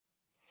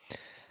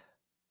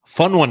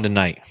Fun one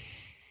tonight.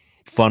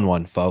 Fun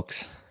one,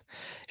 folks.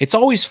 It's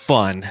always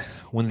fun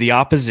when the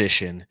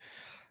opposition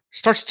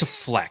starts to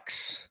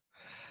flex,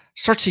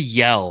 starts to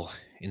yell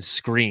and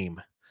scream,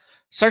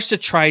 starts to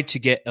try to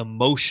get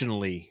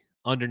emotionally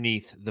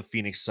underneath the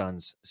Phoenix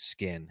Suns'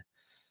 skin.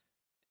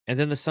 And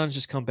then the Suns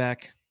just come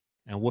back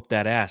and whoop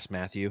that ass,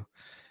 Matthew. And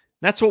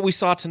that's what we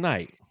saw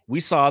tonight. We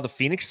saw the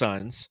Phoenix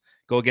Suns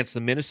go against the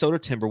Minnesota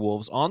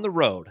Timberwolves on the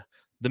road.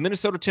 The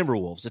Minnesota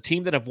Timberwolves, a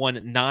team that have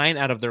won 9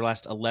 out of their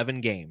last 11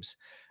 games.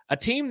 A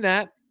team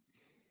that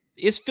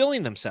is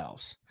filling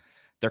themselves.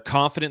 They're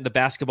confident in the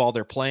basketball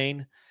they're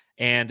playing,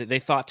 and they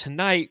thought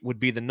tonight would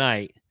be the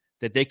night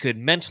that they could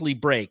mentally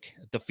break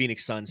the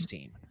Phoenix Suns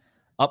team.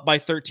 Up by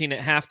 13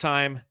 at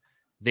halftime,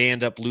 they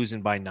end up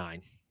losing by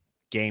 9.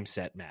 Game,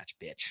 set, match,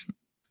 bitch.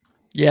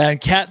 Yeah, and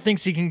Cat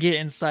thinks he can get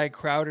inside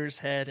Crowder's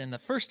head in the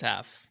first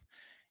half.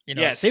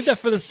 Yes. Save that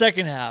for the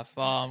second half.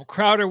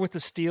 Crowder with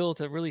the steal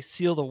to really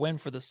seal the win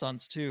for the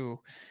Suns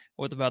too,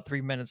 with about 3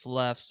 minutes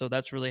left. So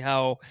that's really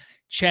how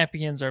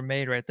champions are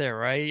made right there,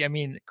 right? I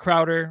mean,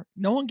 Crowder,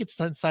 no one gets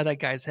inside that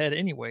guy's head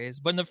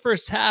anyways. But in the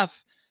first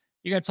half,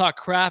 you're going to talk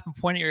crap and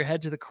point at your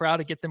head to the crowd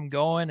to get them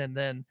going. And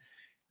then,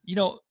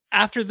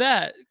 after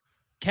that,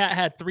 Cat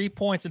had 3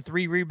 points and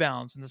 3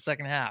 rebounds in the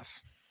second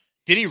half.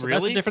 Did he really?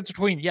 That's the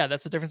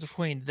difference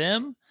between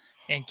them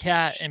and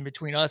Cat and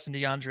between us and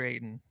DeAndre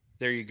Ayton.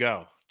 There you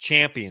go.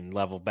 Champion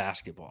level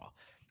basketball.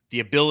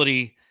 The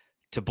ability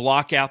to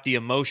block out the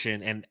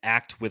emotion and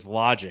act with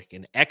logic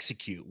and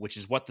execute, which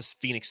is what the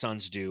Phoenix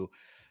Suns do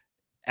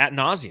ad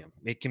nauseum.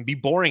 It can be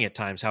boring at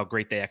times how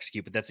great they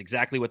execute, but that's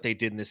exactly what they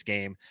did in this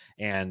game.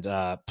 And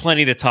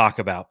plenty to talk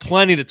about.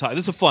 This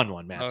is a fun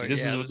one, Matthew.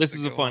 This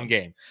is a fun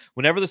game.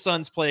 Whenever the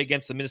Suns play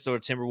against the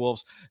Minnesota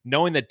Timberwolves,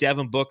 knowing that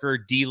Devin Booker,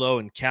 D'Lo,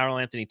 and Karl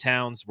Anthony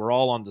Towns were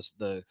all on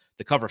the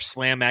cover of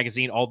Slam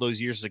magazine all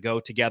those years ago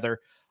together,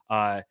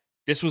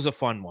 this was a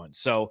fun one.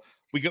 So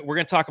we're going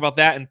to talk about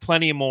that and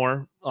plenty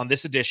more on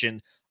this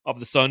edition of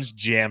the Suns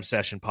Jam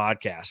Session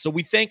podcast. So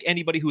we thank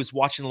anybody who is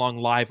watching along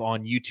live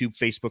on YouTube,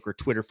 Facebook, or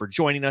Twitter for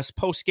joining us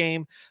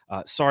post-game.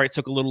 Sorry it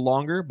took a little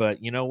longer,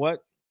 but you know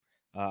what?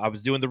 I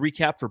was doing the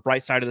recap for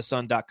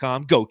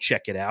brightsideofthesun.com. Go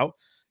check it out.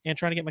 And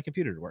trying to get my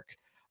computer to work.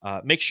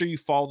 Make sure you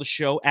follow the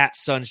show at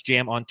Suns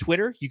Jam on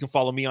Twitter. You can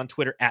follow me on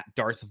Twitter at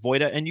Darth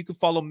Voida, and you can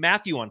follow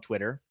Matthew on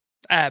Twitter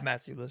at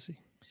Matthew Lissy.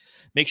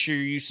 Make sure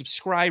you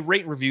subscribe,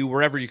 rate, and review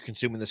wherever you're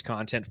consuming this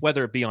content,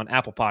 whether it be on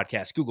Apple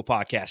Podcasts, Google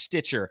Podcasts,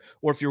 Stitcher,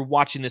 or if you're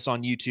watching this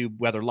on YouTube,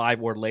 whether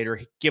live or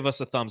later, give us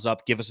a thumbs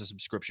up, give us a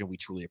subscription. We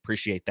truly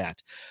appreciate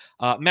that.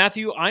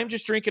 Matthew, I'm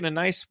just drinking a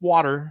nice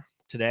water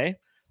today.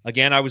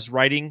 Again, I was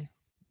writing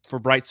for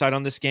Brightside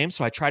on this game,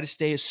 so I try to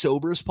stay as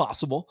sober as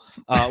possible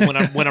when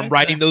I'm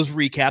writing those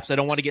recaps. I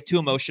don't want to get too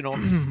emotional,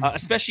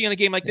 especially in a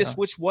game like this,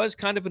 which was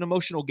kind of an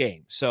emotional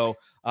game. So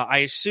I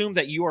assume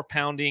that you are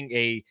pounding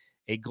a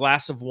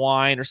glass of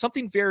wine or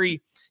something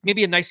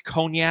maybe a nice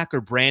cognac or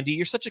brandy.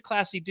 You're such a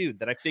classy dude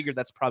that I figured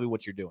that's probably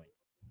what you're doing.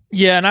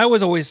 Yeah, and I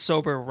was always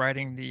sober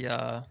writing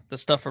the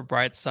stuff for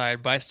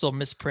Brightside, but I still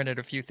misprinted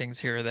a few things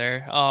here or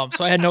there.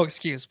 So I had no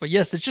excuse. But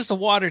yes, it's just a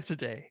water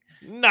today.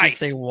 Nice.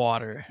 Just a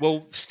water.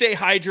 Well, stay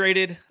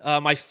hydrated,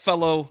 my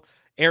fellow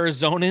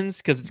Arizonans,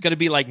 because it's going to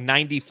be like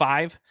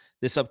 95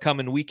 this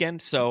upcoming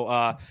weekend.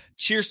 So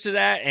cheers to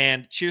that,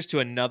 and cheers to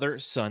another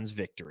Suns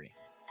victory.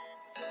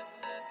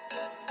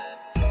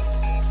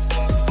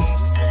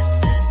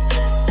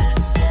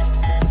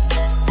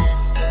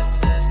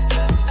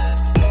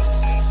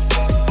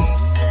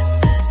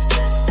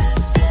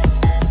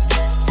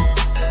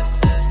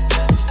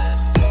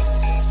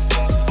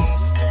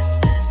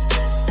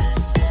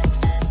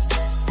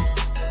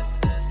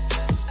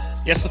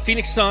 Yes, the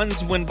Phoenix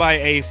Suns win by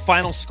a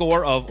final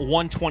score of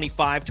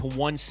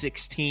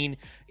 125-116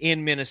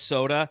 in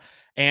Minnesota.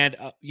 And,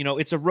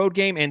 it's a road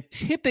game. And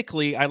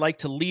typically I like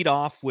to lead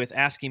off with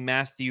asking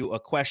Matthew a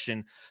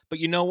question. But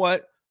you know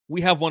what?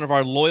 We have one of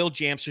our loyal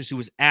Jamsters who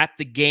was at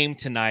the game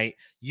tonight.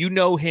 You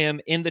know him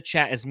in the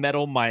chat as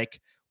Metal Mike.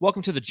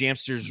 Welcome to the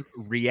Jamsters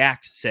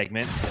React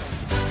segment.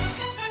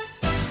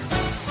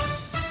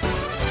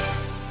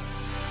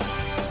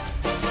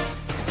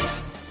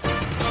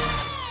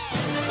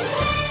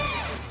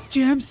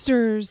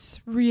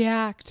 Jamsters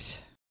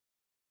React.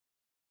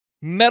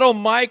 Metal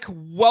Mike,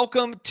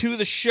 welcome to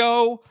the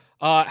show.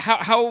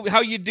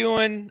 How you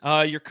doing?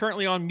 You're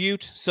currently on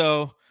mute,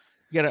 so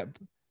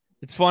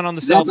it's fun on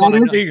the cell phone.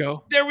 There you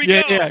go. There we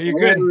go. Yeah, you're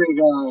good. There we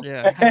go.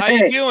 Yeah. How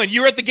you doing?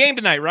 You were at the game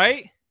tonight,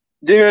 right?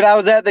 Dude, I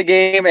was at the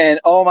game, and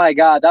oh my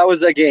God, that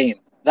was a game.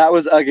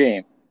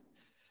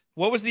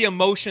 What was the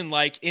emotion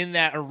like in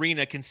that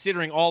arena,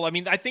 considering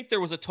I think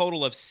there was a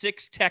total of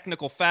 6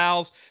 technical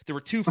fouls. There were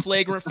 2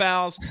 flagrant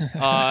fouls.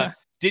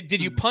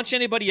 Did you punch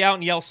anybody out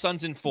and yell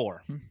Suns in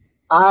 4?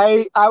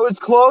 I was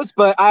close,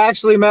 but I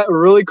actually met a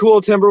really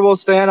cool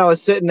Timberwolves fan I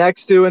was sitting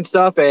next to and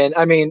stuff. And,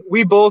 I mean,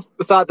 we both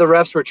thought the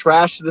refs were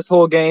trash this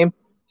whole game.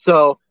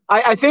 So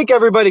I think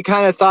everybody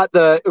kind of thought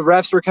the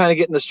refs were kind of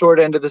getting the short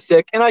end of the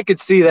stick. And I could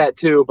see that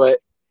too. But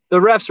the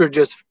refs were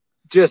just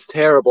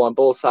terrible on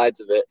both sides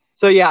of it.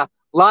 So, yeah.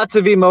 lots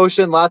of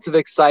emotion, lots of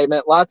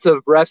excitement, lots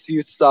of refs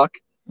you suck,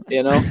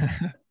 you know.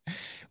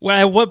 Well,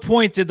 at what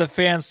point did the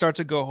fans start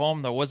to go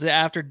home though? Was it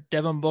after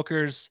Devin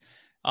Booker's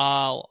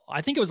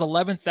I think it was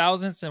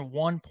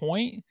 11,001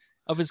 point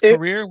of his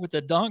career with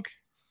the dunk?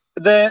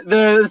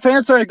 The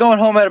fans started going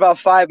home at about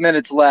 5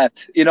 minutes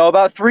left. You know,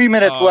 about 3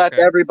 minutes left,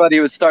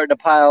 everybody was starting to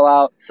pile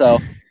out. So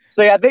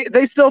yeah,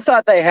 they still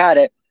thought they had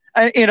it.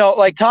 You know,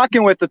 like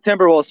talking with the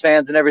Timberwolves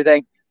fans and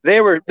everything, they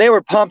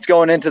were pumped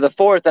going into the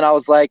fourth, and I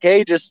was like,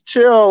 hey, just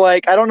chill.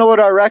 Like, I don't know what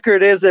our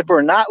record is if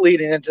we're not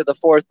leading into the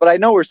fourth, but I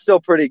know we're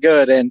still pretty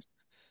good. And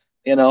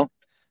you know,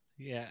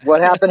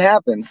 what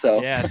happened.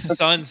 So yeah,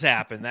 Suns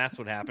happened. That's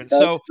what happened.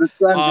 So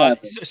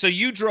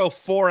you drove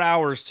 4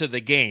 hours to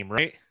the game,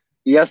 right?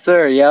 Yes,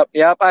 sir.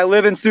 Yep. I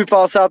live in Sioux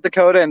Falls, South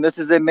Dakota, and this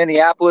is in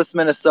Minneapolis,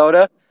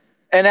 Minnesota.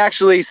 And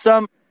actually,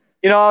 I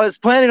was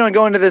planning on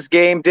going to this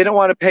game. Didn't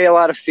want to pay a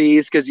lot of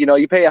fees because you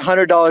pay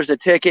 $100 a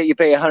ticket, you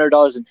pay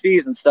 $100 in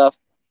fees and stuff.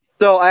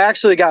 So I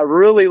actually got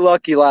really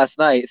lucky last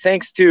night,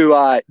 thanks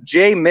to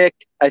Jay Mick,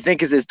 I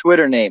think is his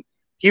Twitter name.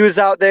 He was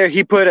out there.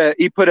 He put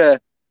a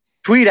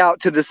tweet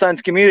out to the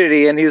Suns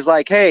community, and he was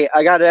like, hey,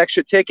 I got an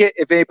extra ticket.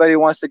 If anybody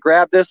wants to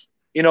grab this,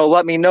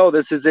 let me know.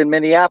 This is in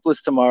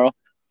Minneapolis tomorrow.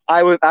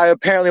 I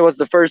apparently was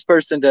the first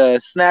person to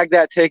snag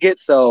that ticket,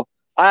 so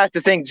I have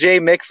to thank Jay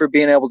Mick for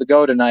being able to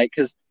go tonight,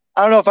 because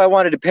I don't know if I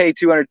wanted to pay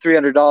 $200,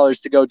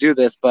 $300 to go do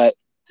this, but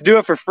to do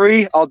it for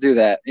free, I'll do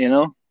that,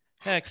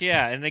 Heck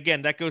yeah. And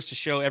again, that goes to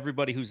show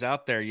everybody who's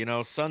out there,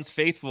 Suns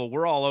faithful,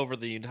 we're all over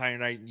the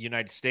entire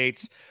United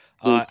States.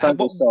 Dude, so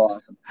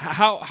awesome.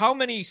 How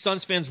many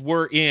Suns fans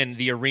were in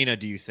the arena,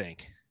 do you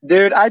think?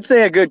 Dude, I'd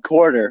say a good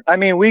quarter. I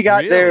mean, we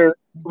got there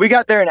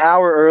an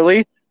hour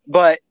early,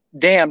 but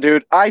damn,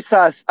 dude, I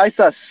saw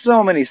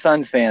so many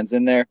Suns fans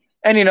in there.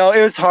 And it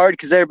was hard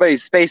because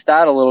everybody's spaced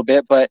out a little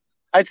bit, but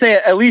I'd say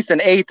at least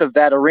an eighth of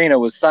that arena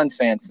was Suns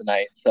fans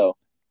tonight. So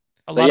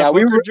a lot of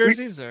Booker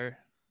jerseys, or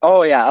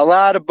oh yeah, a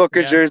lot of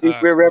Booker jerseys.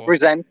 We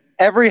represent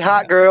every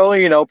hot girl,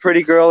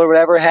 pretty girl or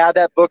whatever had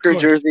that Booker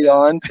jersey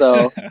on.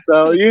 So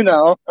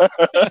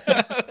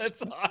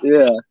that's awesome.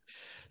 Yeah.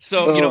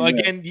 So,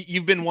 again,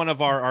 you've been one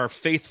of our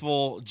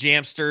faithful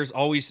Jamsters,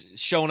 always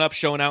showing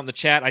out in the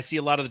chat. I see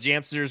a lot of the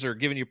Jamsters are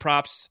giving you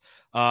props,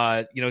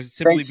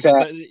 simply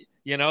because,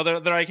 they're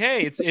like,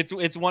 hey,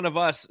 it's one of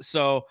us.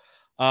 So,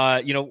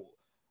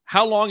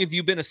 how long have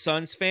you been a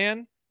Suns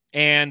fan,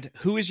 and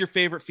who is your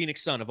favorite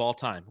Phoenix Sun of all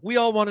time? We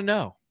all want to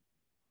know.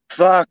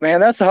 Fuck, man,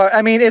 that's hard.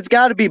 I mean, it's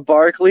got to be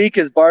Barkley,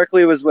 because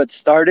Barkley was what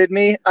started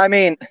me. I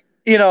mean,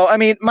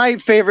 my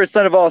favorite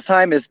Sun of all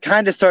time is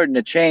kind of starting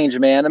to change,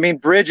 man. I mean,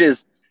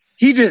 Bridges,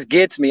 he just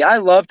gets me. I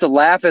love to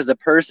laugh as a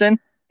person,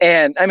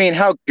 and I mean,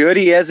 how good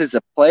he is as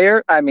a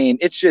player. I mean,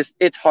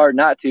 it's hard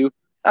not to.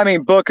 I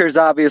mean, Booker's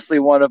obviously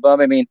one of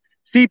them. I mean,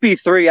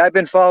 CP3, I've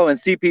been following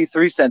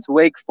CP3 since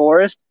Wake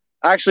Forest.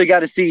 I actually got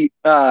to see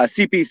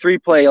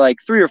CP3 play like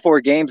 3 or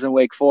 4 games in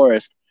Wake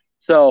Forest.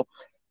 So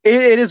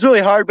it is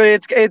really hard, but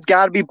it's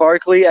got to be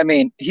Barkley. I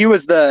mean, he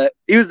was the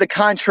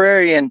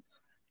contrarian,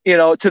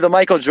 to the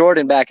Michael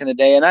Jordan back in the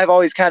day, and I've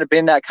always kind of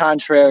been that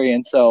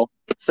contrarian. So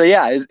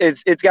yeah,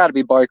 it's got to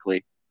be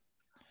Barkley.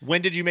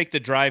 When did you make the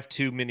drive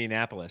to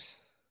Minneapolis?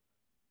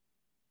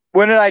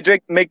 When did I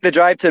make the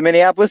drive to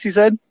Minneapolis, you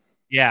said?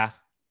 Yeah.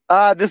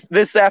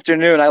 This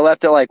afternoon. I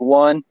left at like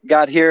 1,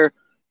 got here,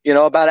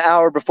 about an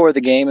hour before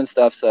the game and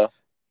stuff. So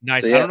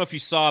nice. Yeah. I don't know if you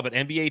saw, but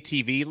NBA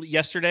TV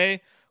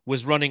yesterday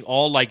was running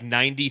all like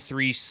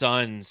 93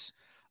 Suns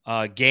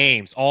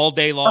games all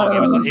day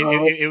long.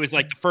 It was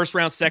like the first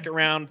round, second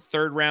round,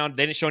 third round.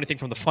 They didn't show anything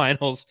from the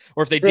finals,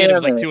 or if they did, it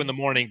was like 2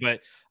 a.m.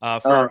 But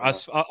for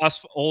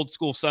us old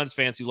school Suns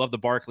fans who love the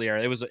Barkley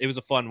era, it was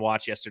a fun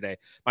watch yesterday.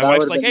 My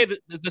wife's like, "Hey,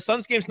 the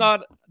Suns game's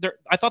not there.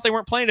 I thought they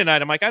weren't playing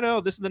tonight." I'm like, "I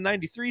know, this is the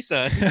 93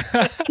 Suns."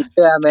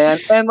 Yeah, man.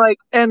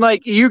 And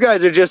like you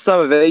guys are just some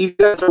of it. You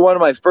guys are one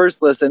of my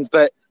first listens,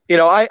 but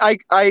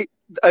I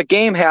a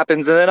game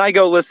happens and then I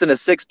go listen to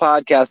 6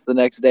 podcasts the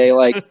next day.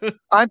 Like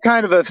I'm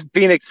kind of a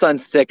Phoenix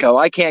Suns sicko.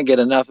 I can't get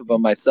enough of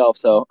them myself.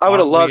 So I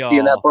would have loved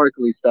seeing that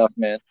Barkley stuff,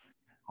 man.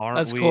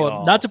 That's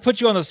cool. Not to put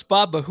you on the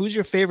spot, but who's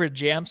your favorite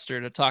Jamster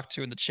to talk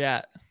to in the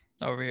chat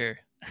over here?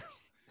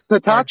 To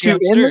talk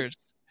to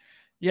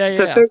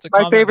Yeah.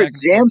 My favorite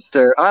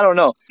Jamster. I don't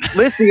know.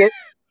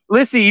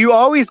 Lissy, you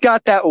always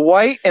got that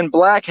white and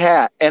black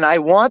hat, and I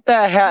want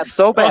that hat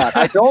so bad.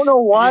 I don't know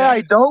why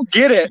I don't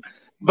get it.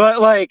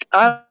 But, like,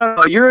 I don't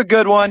know. You're a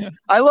good one.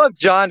 I love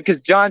John because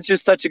John's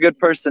just such a good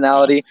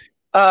personality.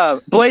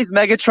 Blaze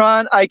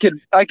Megatron, I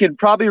could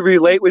probably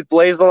relate with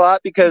Blaze a lot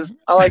because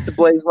I like to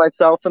blaze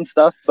myself and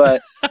stuff.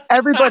 But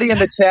everybody in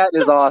the chat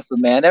is awesome,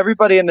 man.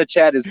 Everybody in the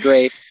chat is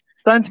great.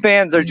 Suns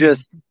fans are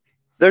just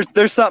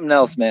there's something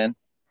else, man.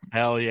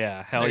 Hell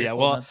yeah.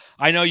 Well,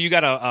 I know you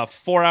got a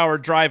 4-hour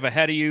drive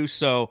ahead of you,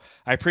 so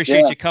I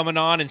appreciate you coming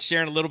on and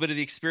sharing a little bit of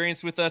the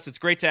experience with us. It's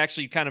great to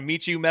actually kind of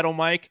meet you, Metal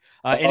Mike.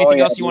 Anything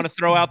else you want to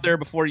throw out there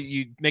before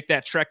you make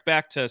that trek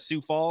back to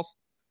Sioux Falls?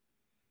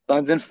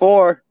 Suns in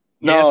 4.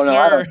 No, Yes, no,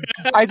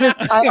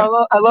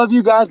 sir. I love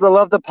you guys. I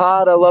love the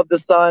pod. I love the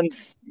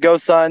Suns. Go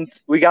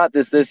Suns. We got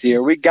this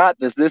year. We got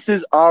this. This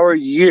is our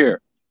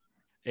year.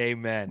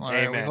 Amen. All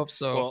right, Amen. we hope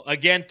so. Well,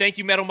 again, thank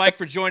you, Metal Mike,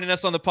 for joining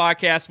us on the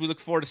podcast. We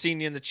look forward to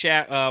seeing you in the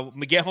chat.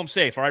 Get home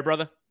safe. All right,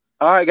 brother?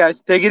 All right,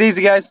 guys. Take it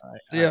easy, guys. All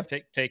right, See ya. all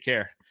right, take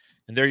care.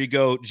 And there you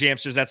go,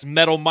 Jamsters. That's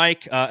Metal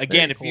Mike.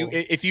 Again,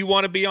 if you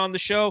want to be on the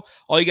show,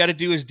 all you got to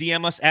do is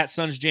DM us at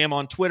Suns Jam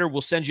on Twitter.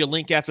 We'll send you a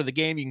link after the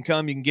game. You can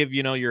come. You can give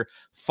your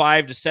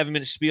 5 to 7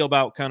 minute spiel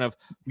about kind of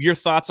your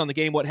thoughts on the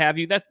game, what have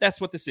you. That's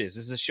what this is.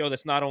 This is a show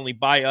that's not only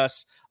by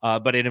us,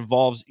 but it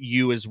involves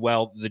you as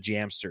well, the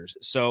Jamsters.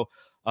 So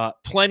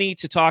plenty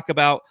to talk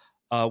about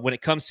when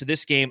it comes to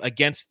this game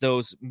against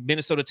those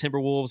Minnesota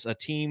Timberwolves, a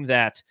team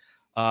that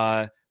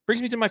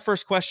brings me to my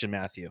first question,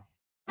 Matthew.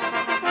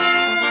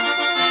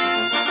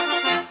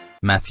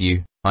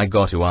 Matthew, I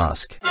got to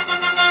ask.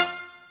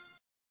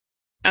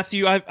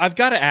 Matthew, I've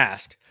got to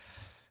ask,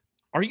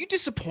 are you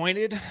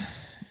disappointed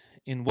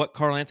in what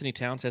Karl Anthony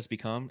Towns has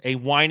become? A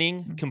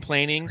whining,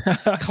 complaining,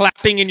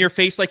 clapping in your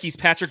face like he's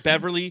Patrick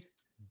Beverley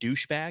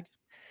douchebag?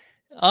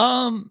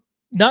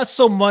 Not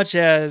so much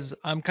as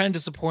I'm kind of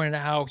disappointed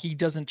at how he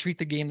doesn't treat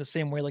the game the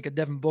same way like a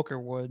Devin Booker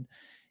would.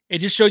 It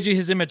just shows you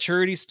his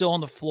immaturity still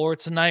on the floor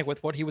tonight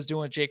with what he was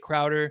doing with Jay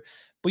Crowder.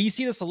 But you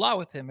see this a lot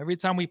with him. Every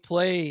time we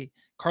play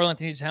Karl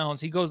Anthony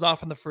Towns, he goes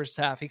off in the first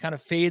half. He kind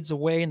of fades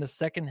away in the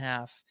second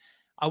half.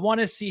 I want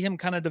to see him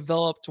kind of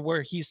develop to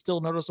where he's still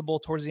noticeable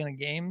towards the end of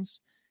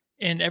games.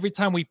 And every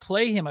time we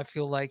play him, I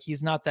feel like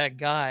he's not that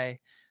guy.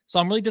 So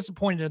I'm really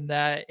disappointed in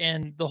that.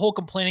 And the whole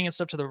complaining and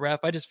stuff to the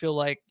ref, I just feel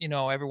like,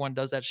 everyone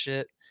does that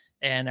shit.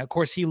 And of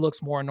course he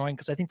looks more annoying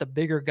because I think the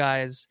bigger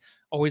guys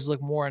always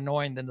look more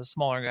annoying than the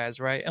smaller guys,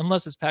 right?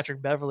 Unless it's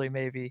Patrick Beverley,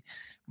 maybe.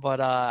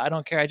 But I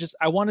don't care.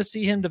 I want to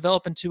see him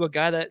develop into a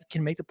guy that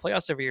can make the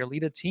playoffs every year,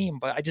 lead a team.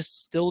 But I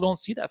just still don't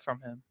see that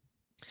from him.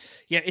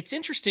 Yeah, it's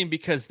interesting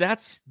because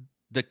that's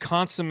the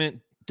consummate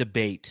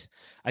debate.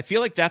 I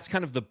feel like that's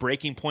kind of the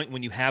breaking point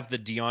when you have the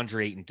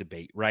DeAndre Ayton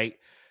debate, right?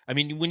 I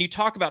mean, when you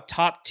talk about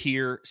top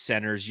tier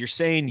centers, you're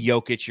saying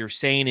Jokic, you're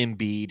saying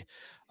Embiid.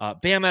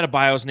 Bam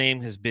Adebayo's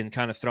name has been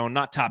kind of thrown,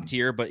 not top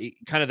tier, but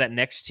kind of that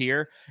next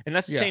tier. And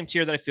that's the same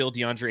tier that I feel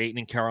DeAndre Ayton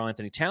and Karl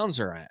Anthony Towns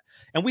are at.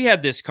 And we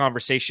had this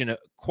conversation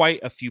quite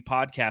a few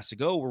podcasts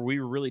ago where we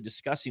were really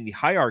discussing the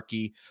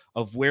hierarchy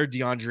of where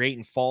DeAndre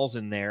Ayton falls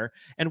in there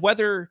and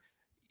whether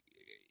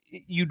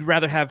you'd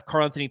rather have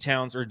Karl Anthony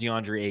Towns or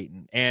DeAndre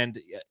Ayton. And,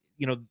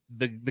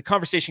 the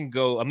conversation can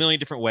go a million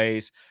different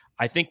ways.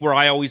 I think where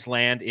I always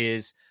land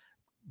is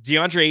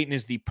DeAndre Ayton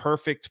is the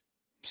perfect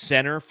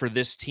center for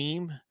this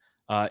team.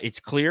 It's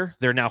clear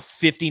they're now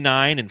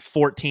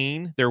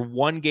 59-14. They're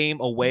one game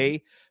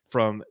away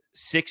from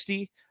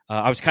 60.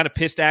 I was kind of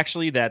pissed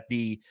actually that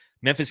the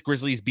Memphis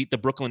Grizzlies beat the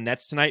Brooklyn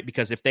Nets tonight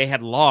because if they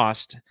had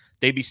lost,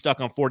 they'd be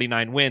stuck on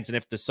 49 wins. And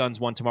if the Suns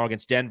won tomorrow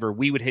against Denver,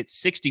 we would hit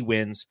 60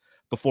 wins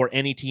before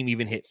any team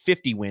even hit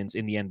 50 wins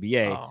in the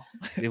NBA.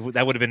 Oh.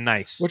 That would have been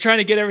nice. We're trying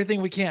to get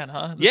everything we can,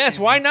 huh? Yes,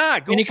 season. Why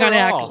not? Go any for kind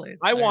of all. accolade.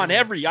 I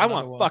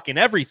want fucking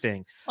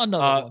everything.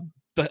 Another one.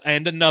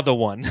 And another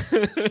one.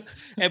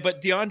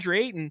 But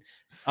DeAndre Ayton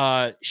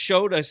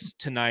showed us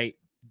tonight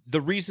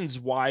the reasons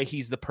why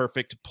he's the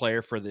perfect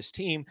player for this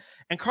team.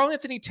 And Karl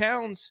Anthony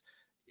Towns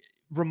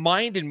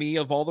reminded me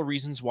of all the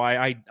reasons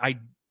why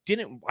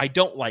I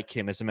don't like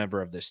him as a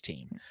member of this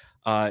team.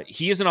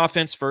 He is an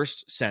offense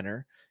first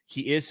center.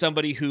 He is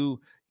somebody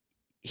who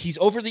he's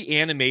overly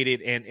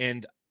animated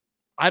and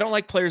I don't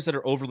like players that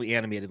are overly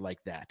animated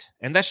like that.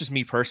 And that's just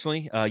me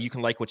personally. You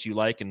can like what you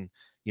like and,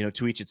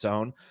 to each its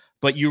own.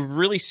 But you've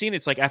really seen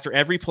it's like after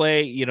every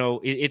play,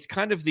 it's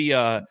kind of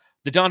the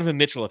Donovan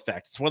Mitchell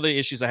effect. It's one of the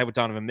issues I have with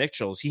Donovan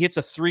Mitchell. He hits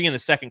a 3 in the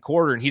second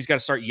quarter and he's got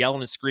to start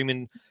yelling and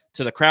screaming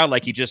to the crowd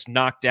like he just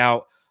knocked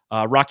out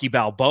Rocky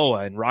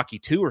Balboa in Rocky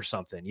 2 or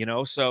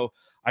something, So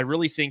I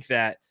really think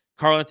that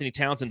Karl Anthony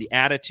Towns and the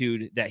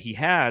attitude that he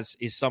has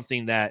is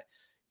something that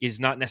is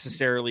not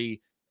necessarily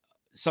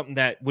something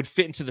that would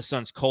fit into the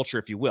Suns culture,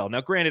 if you will.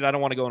 Now, granted, I don't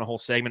want to go in a whole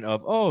segment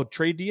of,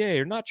 trade DA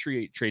or not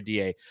trade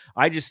DA.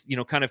 I just,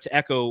 kind of to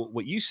echo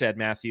what you said,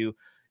 Matthew,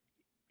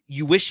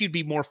 you wish you'd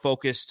be more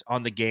focused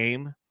on the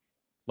game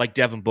like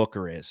Devin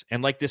Booker is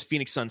and like this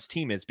Phoenix Suns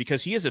team is,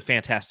 because he is a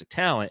fantastic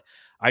talent.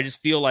 I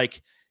just feel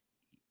like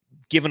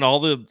given all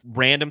the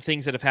random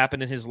things that have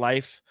happened in his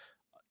life,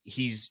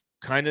 he's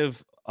kind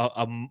of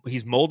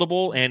he's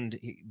moldable, and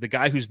the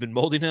guy who's been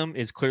molding him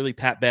is clearly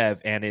Pat Bev,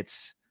 and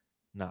it's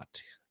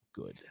not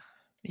good.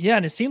 Yeah,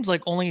 and it seems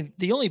like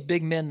the only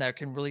big men that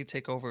can really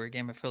take over a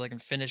game, I feel like,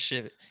 and finish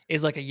it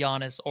is like a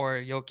Giannis or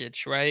a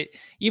Jokic, right?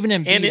 Even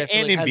Embiid, I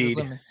feel like has his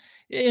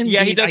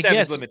Embiid, he does have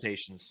his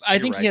limitations. I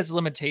think he has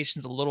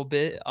limitations a little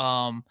bit,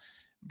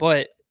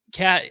 but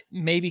Cat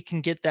maybe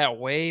can get that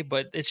way,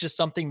 but it's just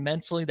something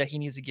mentally that he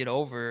needs to get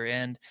over.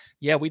 And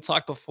yeah, we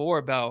talked before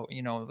about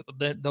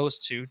those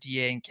two,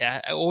 DA and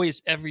Cat.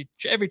 Always every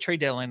trade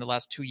deadline the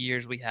last 2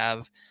 years we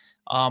have.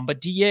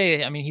 But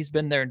DA, I mean, he's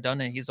been there and done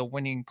it. He's a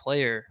winning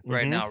player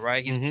right now,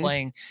 right? He's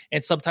playing,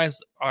 and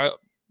sometimes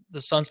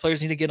the Suns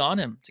players need to get on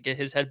him to get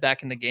his head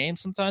back in the game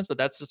sometimes, but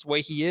that's just the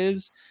way he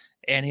is.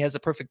 And he has a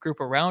perfect group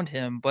around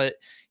him, but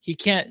you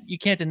can't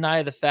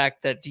deny the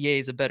fact that DA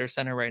is a better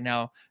center right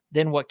now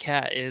than what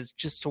Cat is,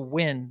 just to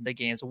win the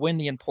games, win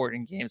the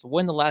important games,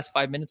 win the last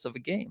 5 minutes of a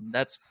game.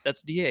 That's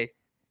DA.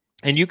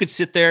 And you could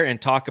sit there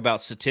and talk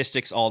about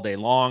statistics all day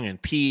long,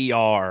 and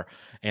PER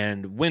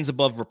and wins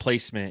above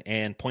replacement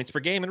and points per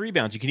game and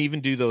rebounds. You can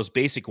even do those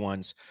basic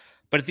ones.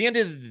 But at the end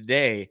of the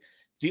day,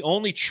 the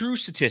only true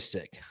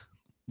statistic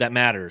that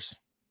matters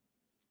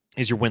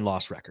is your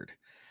win-loss record.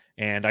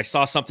 And I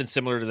saw something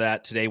similar to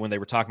that today when they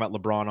were talking about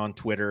LeBron on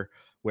Twitter,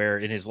 where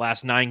in his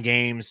last 9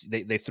 games,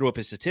 they threw up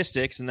his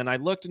things. And then I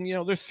looked and,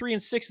 they're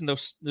 3-6 in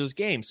those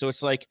games. So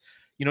it's like,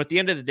 at the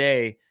end of the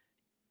day,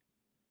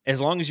 as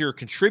long as you're a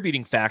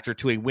contributing factor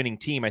to a winning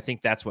team, I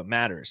think that's what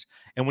matters.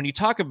 And when you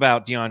talk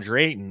about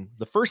DeAndre Ayton,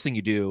 the first thing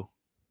you do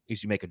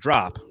is you make a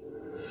drop.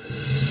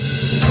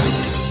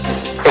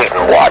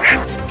 Ayton, watch.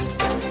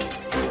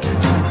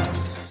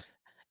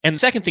 And the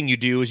second thing you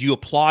do is you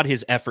applaud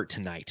his effort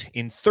tonight.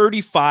 In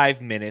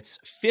 35 minutes,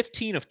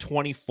 15 of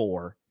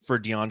 24 for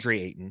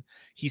DeAndre Ayton.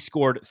 He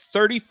scored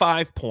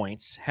 35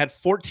 points, had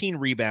 14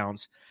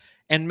 rebounds.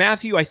 And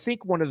Matthew, I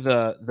think one of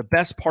the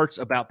best parts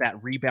about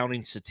that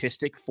rebounding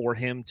statistic for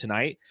him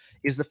tonight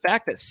is the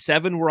fact that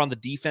 7 were on the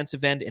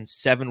defensive end and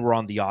 7 were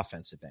on the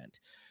offensive end.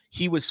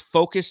 He was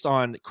focused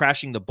on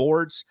crashing the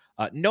boards,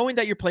 knowing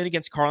that you're playing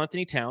against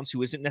Karl-Anthony Towns,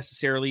 who isn't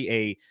necessarily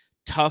a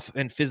tough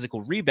and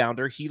physical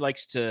rebounder. He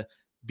likes to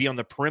be on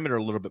the perimeter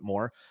a little bit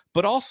more,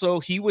 but also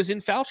he was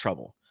in foul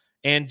trouble.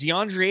 And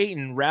DeAndre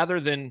Ayton,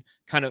 rather than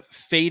kind of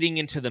fading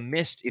into the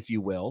mist, if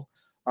you will,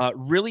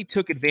 really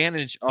took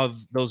advantage of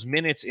those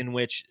minutes in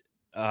which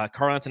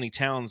Karl-Anthony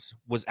Towns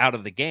was out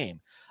of the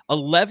game.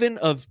 11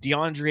 of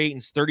DeAndre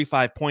Ayton's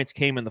 35 points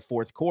came in the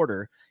fourth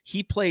quarter.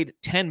 He played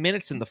 10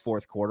 minutes in the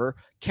fourth quarter.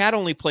 Cat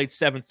only played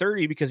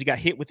 7:30 because he got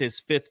hit with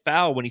his 5th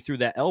foul when he threw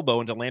that elbow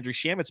into Landry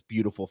Shamet's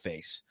beautiful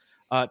face.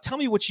 Tell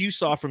me what you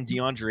saw from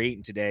DeAndre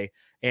Ayton today,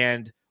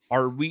 and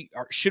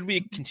should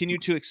we continue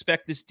to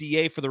expect this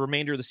DA for the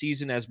remainder of the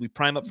season as we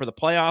prime up for the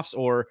playoffs,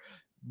 or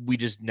we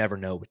just never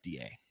know with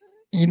DA?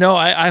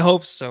 I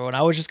hope so. And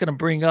I was just going to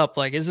bring up,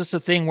 is this a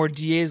thing where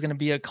DA is going to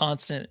be a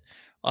constant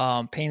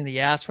pain in the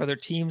ass for other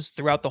teams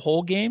throughout the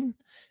whole game?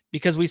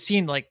 Because we've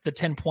seen the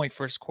 10-point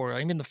first quarter,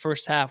 I mean the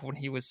first half when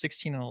he was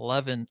 16 and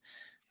 11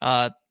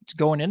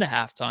 going into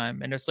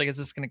halftime. And it's is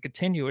this going to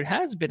continue? It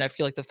has been, I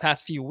feel the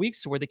past few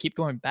weeks, where they keep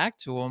going back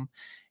to him.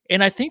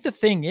 And I think the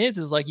thing is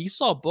you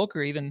saw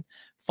Booker even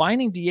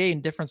finding DA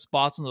in different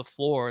spots on the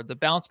floor. The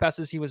bounce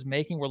passes he was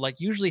making were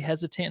usually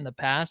hesitant in the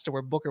past, or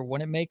where Booker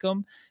wouldn't make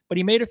them, but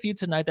he made a few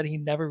tonight that he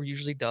never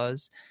usually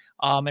does.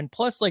 And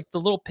plus the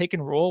little pick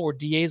and roll where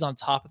DA is on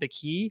top of the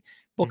key,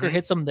 Booker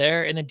hits him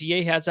there, and then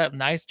DA has that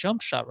nice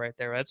jump shot right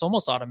there. It's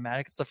almost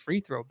automatic. It's a free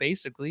throw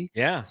basically.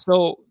 Yeah.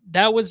 So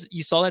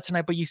you saw that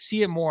tonight, but you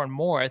see it more and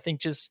more. I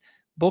think just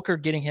Booker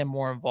getting him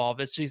more involved.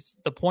 It's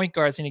just the point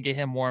guards need to get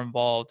him more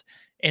involved.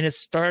 And it's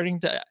starting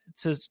to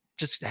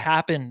just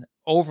happen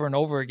over and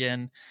over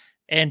again.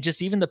 And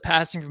just even the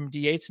passing from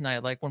DA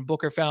tonight, when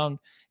Booker found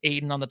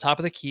Ayton on the top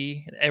of the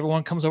key, and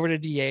everyone comes over to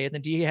DA, and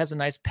then DA has a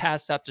nice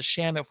pass out to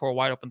Shamet for a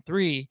wide open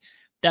 3.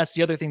 That's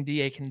the other thing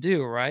DA can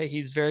do, right?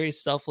 He's very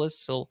selfless.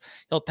 So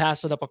he'll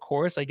pass it up a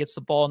course. Gets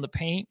the ball in the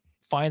paint,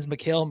 finds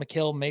Mikal.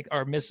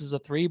 Mikal misses a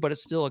 3, but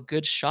it's still a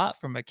good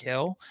shot from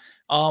Mikal.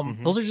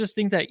 Those are just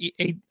things that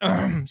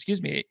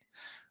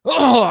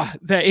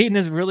that Ayton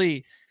is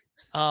really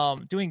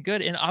doing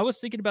good. And I was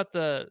thinking about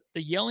the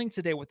yelling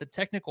today with the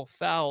technical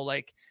foul.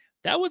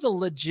 That was a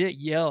legit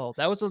yell.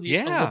 That was a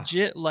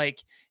legit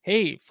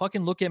hey,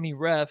 fucking look at me,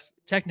 ref.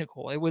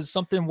 Technical. It was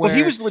something where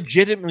he was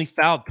legitimately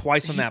fouled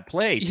twice on that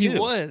play too. He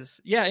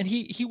was, yeah, and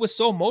he was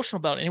so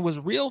emotional about it, and it was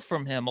real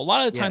from him. A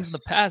lot of the times in the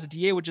past,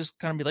 DA would just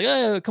kind of be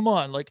 "Oh, come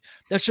on,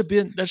 that should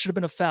have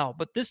been a foul."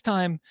 But this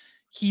time,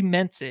 he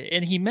meant it,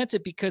 and he meant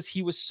it because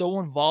he was so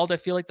involved. I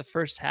feel the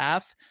first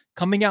half,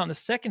 coming out in the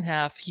second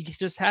half, he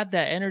just had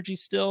that energy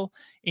still,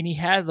 and he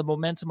had the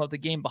momentum of the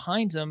game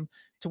behind him,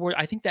 to where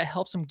I think that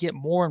helps him get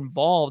more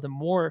involved and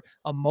more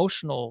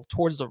emotional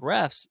towards the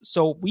refs.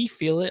 So we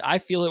feel it. I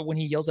feel it when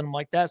he yells at him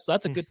like that. So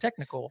that's a good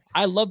technical.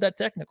 I love that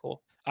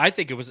technical. I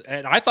think it was,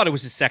 and I thought it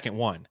was his second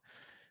one.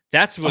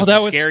 That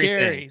was scary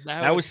thing.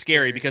 That was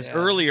scary because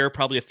earlier,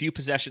 probably a few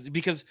possessions,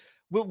 because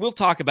we'll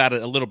talk about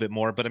it a little bit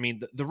more, but I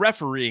mean, the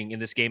refereeing in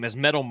this game, as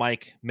Metal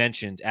Mike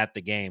mentioned at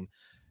the game,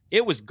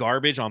 it was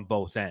garbage on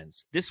both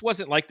ends. This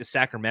wasn't like the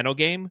Sacramento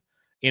game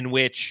in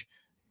which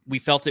we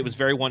felt it was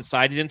very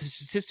one-sided, and the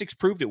statistics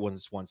proved it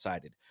was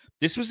one-sided.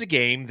 This was a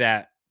game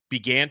that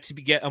began to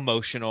get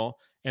emotional,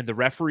 and the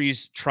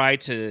referees tried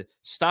to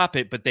stop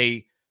it, but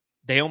they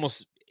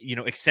almost,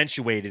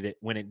 accentuated it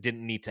when it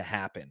didn't need to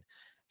happen.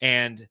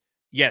 And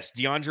yes,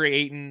 DeAndre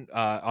Ayton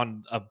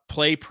on a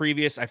play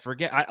previous, I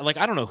forget,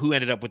 I don't know who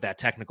ended up with that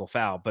technical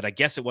foul, but I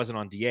guess it wasn't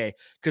on DA,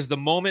 because the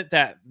moment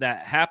that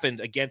happened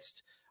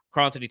against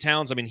Karl-Anthony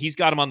Towns, I mean, he's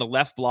got him on the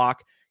left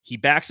block. He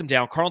backs him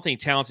down. Karl-Anthony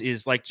Towns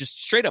is just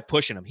straight up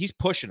pushing him. He's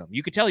pushing him.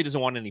 You could tell he doesn't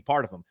want any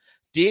part of him.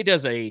 DA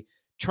does a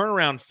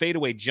turnaround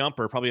fadeaway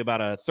jumper, probably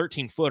about a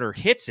 13-footer,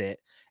 hits it.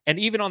 And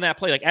even on that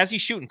play, like as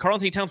he's shooting,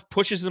 Karl-Anthony Towns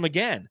pushes him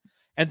again.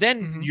 And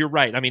then you're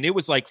right. I mean, it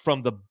was like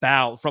from the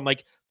bow, from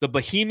like the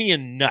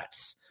Bohemian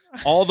nuts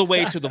all the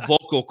way to the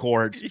vocal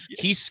cords. Yes.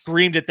 He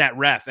screamed at that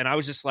ref. And I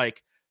was just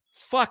like,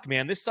 fuck,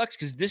 man, this sucks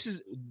because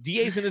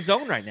DA's in his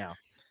zone right now.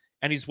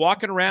 And he's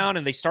walking around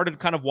and they started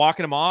kind of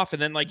walking him off.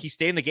 And then like he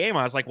stayed in the game.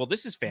 I was like, well,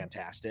 this is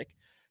fantastic.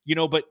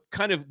 But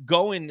kind of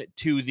going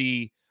to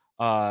the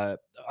I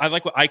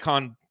like what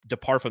Icon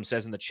DeParfum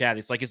says in the chat.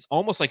 It's like, it's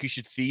almost like you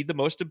should feed the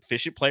most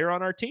efficient player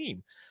on our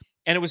team.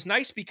 And it was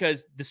nice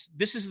because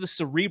this is the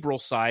cerebral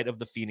side of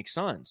the Phoenix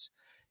Suns,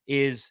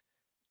 is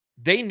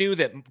they knew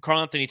that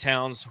Karl-Anthony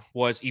Towns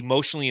was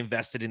emotionally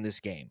invested in this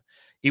game.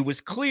 It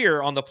was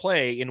clear on the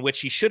play in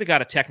which he should have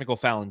got a technical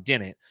foul and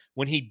didn't.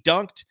 When he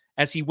dunked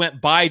as he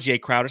went by Jay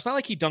Crowder, it's not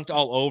like he dunked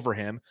all over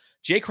him.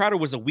 Jay Crowder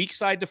was a weak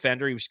side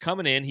defender. He was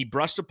coming in. He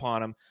brushed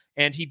upon him,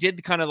 and he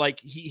did kind of like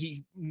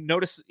he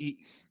noticed.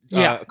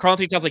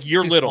 Karl-Anthony Towns like,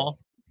 you're little. Small.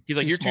 He's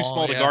like, you're too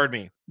small to guard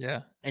me.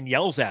 Yeah. And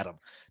yells at him.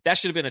 That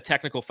should have been a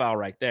technical foul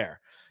right there.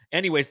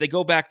 Anyways, they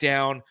go back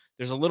down.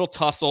 There's a little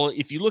tussle.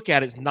 If you look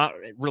at it, it's not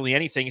really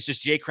anything. It's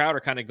just Jay Crowder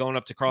kind of going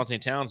up to Karl-Anthony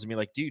Towns and be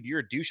like, dude, you're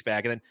a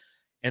douchebag.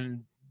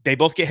 And they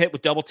both get hit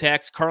with double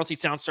text. Karl-Anthony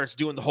Towns starts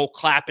doing the whole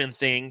clapping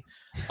thing.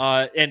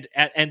 And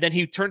then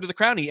he turned to the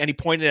crowd and he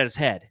pointed at his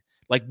head.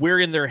 Like, we're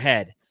in their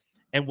head.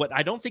 And what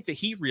I don't think that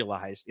he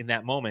realized in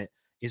that moment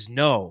is,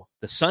 no,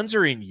 the Suns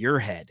are in your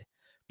head,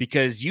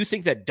 because you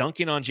think that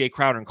dunking on Jay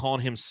Crowder and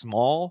calling him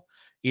small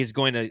is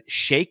going to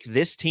shake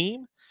this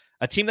team,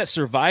 a team that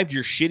survived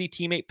your shitty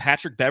teammate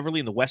Patrick Beverley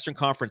in the Western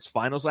Conference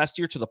Finals last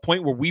year to the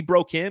point where we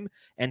broke him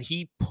and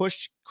he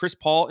pushed Chris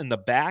Paul in the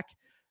back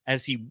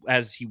as he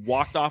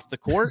walked off the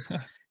court.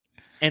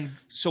 And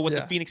so what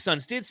the Phoenix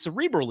Suns did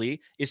cerebrally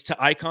is,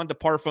 to Icon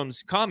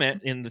DeParfum's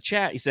comment in the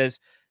chat, he says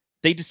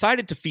they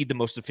decided to feed the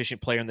most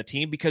efficient player on the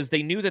team because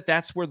they knew that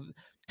that's where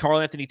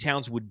Karl-Anthony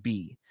Towns would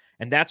be.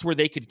 And that's where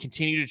they could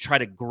continue to try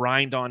to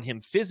grind on him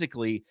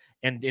physically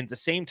and at the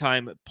same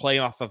time play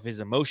off of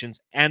his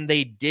emotions. And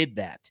they did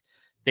that.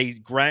 They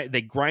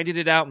grinded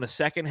it out in the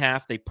second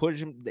half. They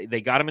pushed him.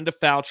 They got him into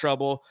foul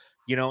trouble,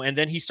 and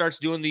then he starts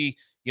doing the,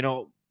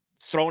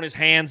 throwing his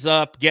hands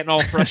up, getting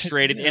all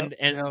frustrated. And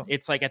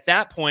it's like, at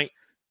that point,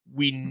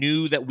 we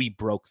knew that we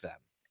broke them.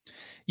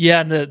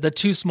 Yeah, and the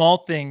too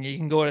small thing, you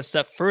can go a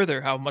step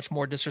further, how much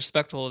more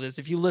disrespectful it is.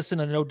 If you listen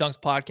to No Dunks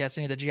podcast,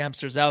 any of the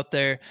Jamsters out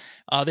there,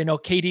 they know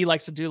KD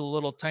likes to do the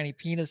little tiny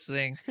penis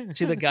thing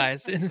to the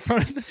guys in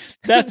front of them.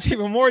 That's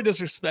even more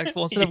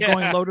disrespectful instead of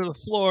going low to the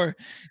floor.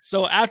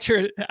 So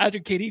after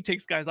KD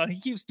takes guys on, he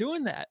keeps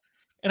doing that.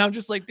 And I'm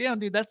just like, damn,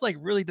 dude, that's like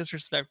really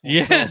disrespectful.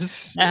 Yes.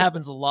 So that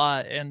happens a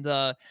lot. And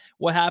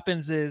what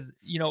happens is,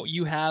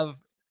 you have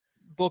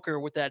Booker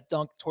with that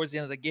dunk towards the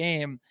end of the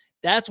game.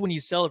 That's when you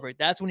celebrate.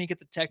 That's when you get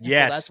the technical.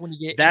 Yes. That's when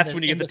you get.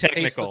 When you get the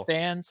technical.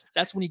 Fans.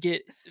 That's when you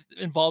get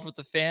involved with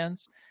the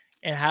fans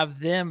and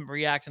have them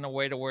react in a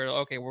way to where,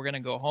 okay, we're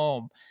gonna go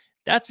home.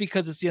 That's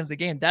because it's the end of the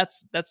game.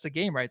 That's the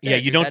game right there. Yeah,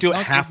 you don't do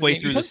it halfway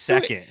through the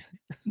second.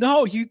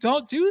 No, you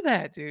don't do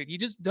that, dude. You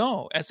just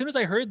don't. As soon as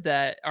I heard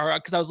that, or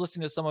because I was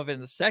listening to some of it in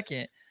the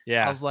second,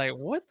 I was like,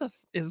 what the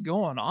is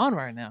going on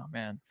right now,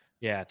 man?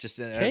 Yeah, just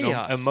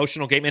an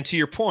emotional game. And to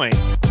your point,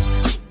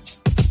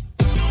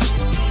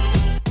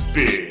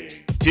 Big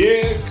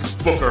Dick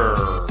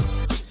Booker.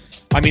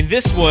 I mean,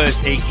 this was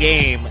a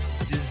game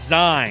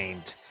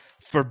designed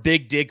for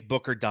Big Dick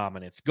Booker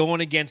dominance,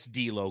 going against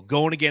D'Lo,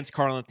 going against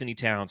Karl-Anthony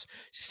Towns,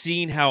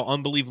 seeing how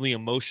unbelievably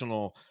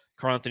emotional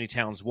Karl-Anthony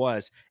Towns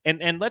was.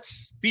 And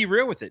let's be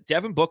real with it.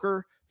 Devin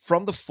Booker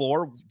from the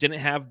floor didn't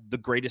have the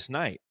greatest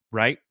night,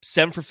 right?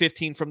 7 for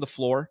 15 from the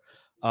floor.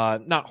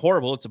 Not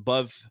horrible. It's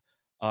above,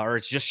 or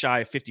it's just shy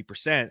of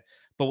 50%.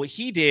 But what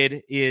he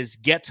did is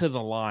get to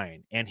the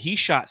line, and he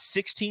shot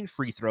 16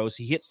 free throws.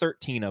 He hit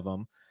 13 of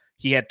them.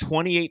 He had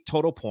 28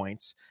 total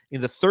points.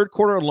 In the third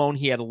quarter alone,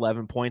 he had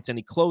 11 points, and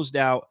he closed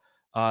out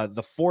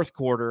the fourth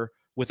quarter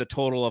with a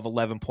total of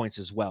 11 points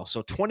as well.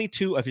 So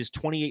 22 of his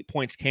 28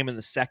 points came in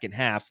the second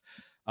half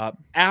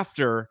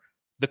after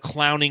the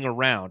clowning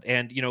around.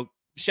 And,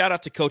 shout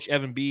out to Coach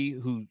Evan B.,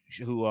 who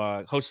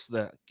hosts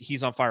the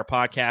He's on Fire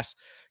podcast.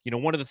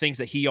 One of the things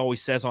that he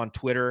always says on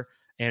Twitter,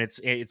 and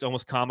it's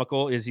almost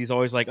comical, is he's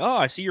always like, oh,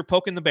 I see you're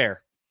poking the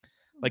bear.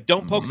 Like,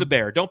 don't poke the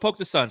bear. Don't poke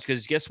the Suns,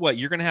 because guess what?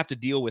 You're going to have to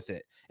deal with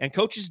it. And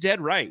Coach is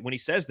dead right when he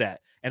says that.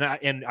 And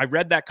I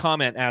read that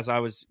comment as I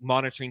was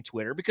monitoring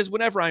Twitter, because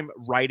whenever I'm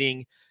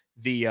writing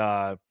the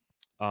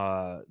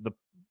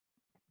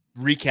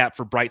recap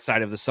for Bright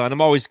Side of the Sun,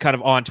 I'm always kind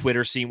of on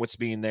Twitter seeing what's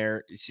being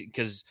there,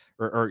 because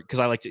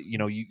I like to,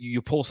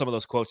 you pull some of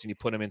those quotes and you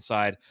put them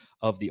inside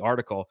of the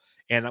article.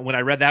 And when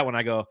I read that one,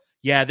 I go,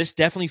 yeah, this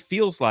definitely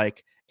feels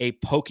like a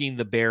poking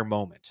the bear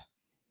moment.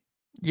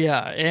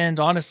 Yeah, and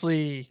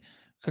honestly,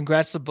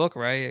 congrats to Book,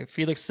 right?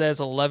 Felix says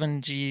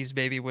 11 G's,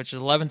 baby, which is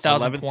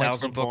 11,000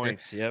 points from Booker.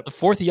 Yep. The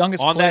fourth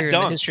youngest on player that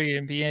in the history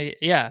of the NBA.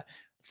 Yeah,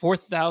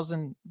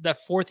 4,000,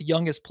 that fourth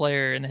youngest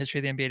player in the history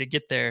of the NBA to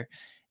get there.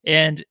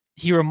 And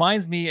he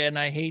reminds me, and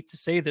I hate to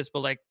say this, but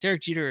like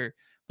Derek Jeter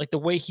like the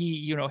way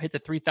he, hit the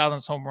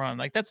 3,000th home run,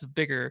 like that's a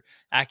bigger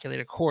accolade,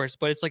 of course,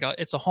 but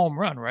it's a home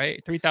run,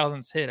 right?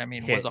 3,000th hit. I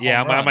mean, was a home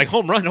run. I'm like,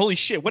 home run. Holy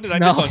shit. What did I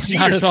No, miss on Jeter's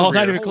not at all. career?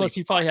 Not even Holy close.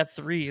 He probably fuck. had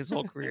 3 his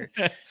whole career.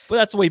 But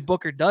that's the way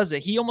Booker does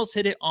it. He almost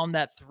hit it on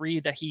that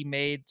 3 that he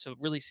made to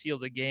really seal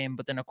the game.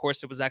 But then, of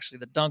course, it was actually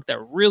the dunk that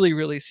really,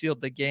 really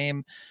sealed the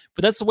game.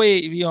 But that's the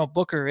way,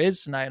 Booker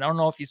is tonight. I don't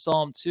know if you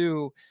saw him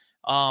too.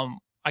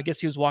 I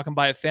guess he was walking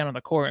by a fan on the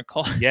court and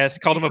called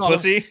him a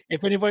pussy.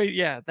 If anybody,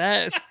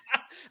 that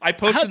I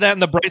posted that in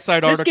the Bright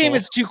Side article. This game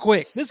is too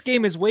quick. This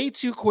game is way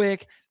too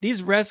quick.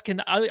 These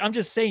refs I'm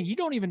just saying, you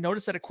don't even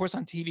notice that, of course,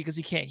 on TV because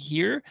you can't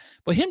hear.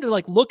 But him to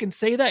look and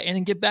say that and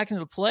then get back into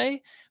the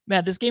play,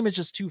 man, this game is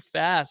just too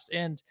fast.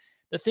 And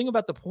the thing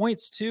about the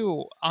points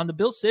too, on the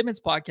Bill Simmons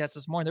podcast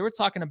this morning, they were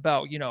talking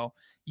about,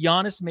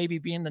 Giannis maybe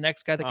being the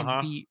next guy that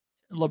can beat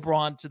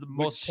LeBron to the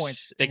most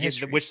points.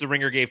 Which the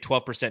Ringer gave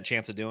 12%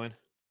 chance of doing.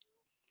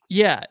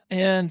 Yeah,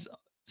 and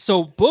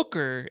so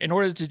Booker, in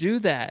order to do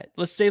that,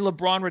 let's say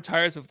LeBron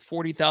retires with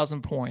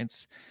 40,000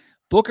 points.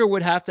 Booker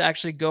would have to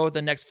actually go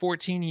the next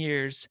 14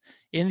 years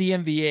in the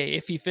NBA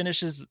if he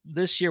finishes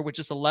this year with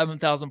just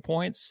 11,000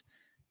 points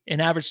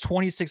and average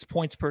 26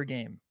 points per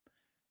game.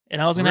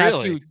 And I was going to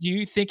ask you, do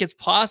you think it's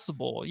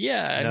possible?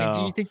 Yeah, I mean,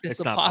 do you think that's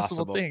a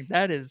possible thing?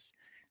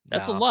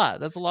 That's a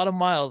lot. That's a lot of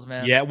miles,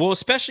 man. Yeah, well,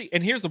 especially,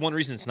 and here's the one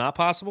reason it's not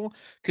possible,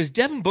 because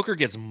Devin Booker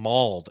gets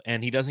mauled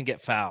and he doesn't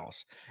get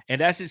fouls.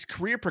 And as his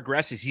career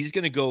progresses, he's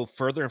going to go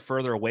further and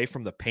further away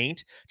from the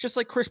paint, just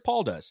like Chris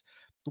Paul does.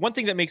 The one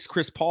thing that makes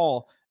Chris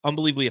Paul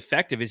unbelievably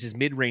effective is his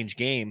mid-range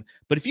game.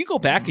 But if you go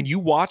back and you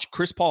watch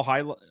Chris Paul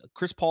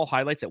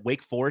highlights at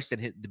Wake Forest at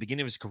the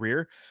beginning of his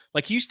career,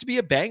 like he used to be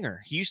a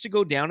banger. He used to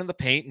go down in the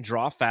paint and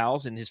draw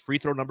fouls, and his free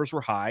throw numbers were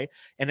high.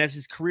 And as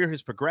his career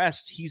has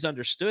progressed, he's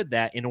understood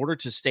that in order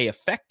to stay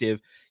effective,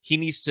 he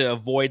needs to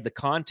avoid the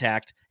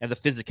contact and the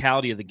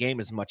physicality of the game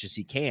as much as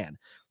he can.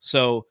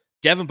 So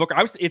Devin Booker,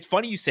 it's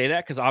funny you say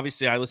that because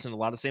obviously I listen to a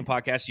lot of the same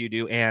podcasts you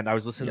do, and I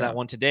was listening to that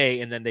one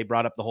today, and then they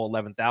brought up the whole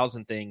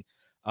 11,000 thing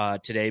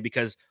today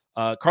because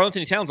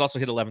Karl-Anthony Towns also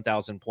hit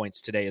 11,000 points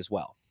today as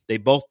well. They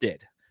both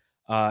did.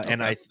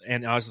 And I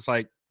was just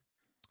like,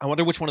 I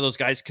wonder which one of those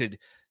guys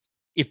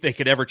if they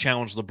could ever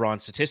challenge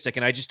LeBron's statistic.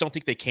 And I just don't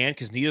think they can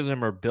because neither of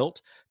them are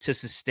built to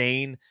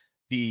sustain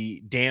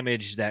the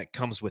damage that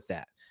comes with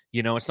that.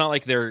 It's not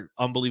like they're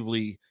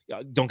unbelievably,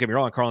 don't get me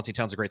wrong, Karl-Anthony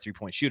Towns is a great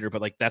 3-point shooter,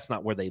 but that's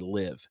not where they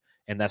live.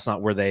 And that's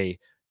not where they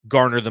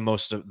garner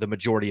the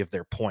majority of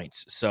their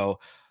points. So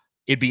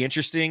it'd be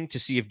interesting to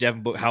see if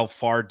how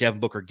far Devin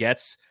Booker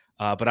gets.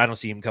 But I don't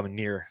see him coming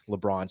near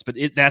LeBron's. But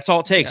that's all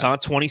it takes, huh?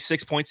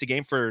 26 points a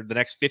game for the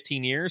next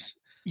 15 years?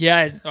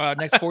 Yeah,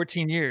 next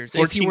 14 years.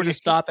 If he were to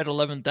stop at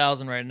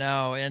 11,000 right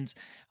now. And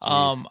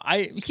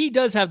he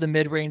does have the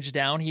mid-range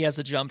down. He has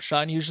a jump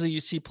shot. And usually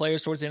you see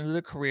players towards the end of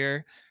their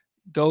career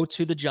go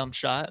to the jump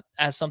shot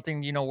as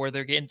something, where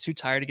they're getting too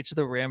tired to get to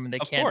the rim and they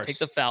can't take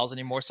the fouls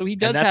anymore. So he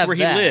does have that. And that's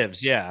where he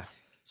lives, yeah.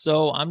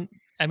 So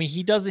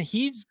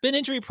he's been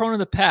injury prone in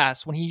the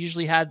past when he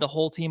usually had the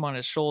whole team on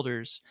his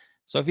shoulders.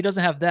 So if he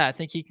doesn't have that, I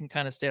think he can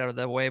kind of stay out of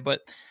that way.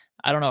 But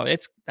I don't know.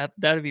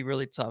 That'd be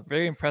really tough.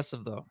 Very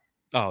impressive though.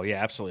 Oh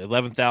yeah, absolutely.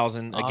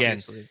 11,000 again.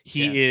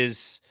 He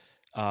is.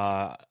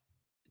 God,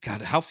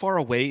 how far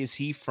away is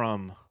he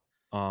from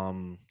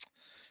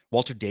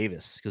Walter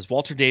Davis? Because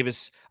I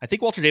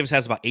think Walter Davis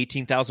has about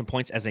 18,000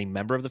 points as a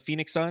member of the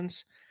Phoenix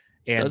Suns,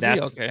 and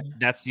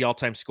that's the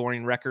all-time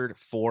scoring record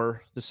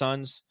for the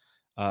Suns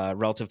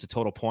relative to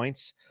total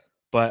points.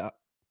 But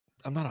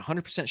I'm not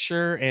 100%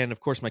 sure, and of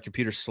course my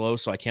computer's slow,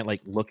 so I can't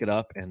look it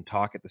up and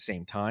talk at the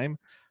same time.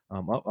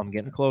 I'm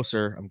getting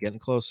closer. Let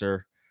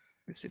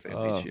me see if I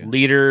can beat you.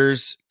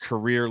 Leaders,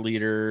 career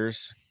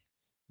leaders,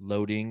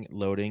 loading.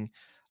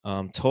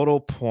 Total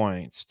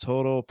points.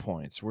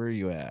 Where are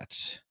you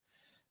at?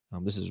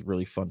 This is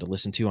really fun to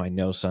listen to. I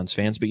know Suns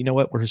fans, but you know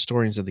what? We're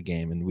historians of the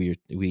game, and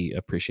we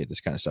appreciate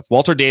this kind of stuff.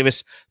 Walter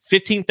Davis,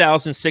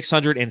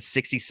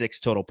 15,666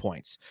 total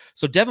points.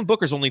 So Devin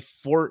Booker's only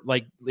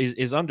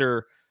he's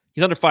under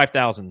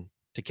 5,000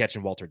 to catch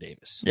in Walter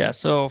Davis. Yeah,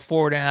 so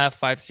 4.5,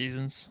 5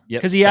 seasons. Yeah,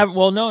 because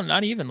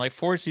not even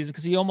 4 seasons,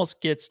 because he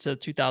almost gets to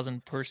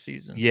 2,000 per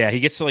season. Yeah,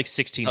 he gets to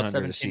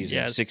 1,600 a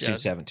season, 16,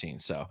 17.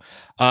 So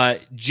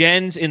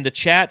Jens in the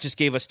chat just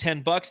gave us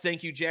 $10.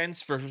 Thank you,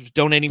 Jens, for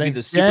donating to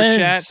the super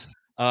chat.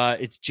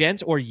 It's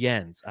Jens or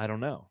Jens. I don't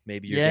know.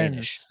 Maybe you're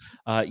Danish.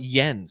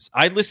 Jens.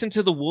 I listened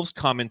to the Wolves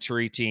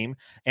commentary team,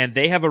 and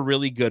they have a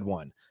really good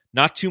one.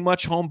 Not too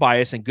much home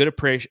bias and good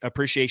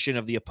appreciation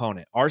of the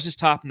opponent. Ours is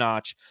top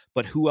notch,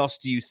 but who else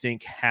do you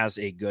think has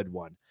a good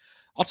one?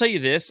 I'll tell you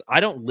this. I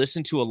don't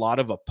listen to a lot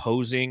of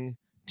opposing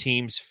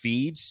teams'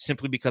 feeds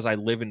simply because I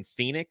live in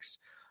Phoenix.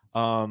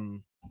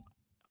 I'm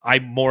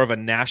more of a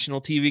national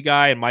TV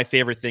guy, and my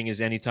favorite thing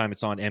is anytime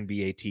it's on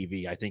NBA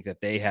TV. I think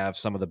that they have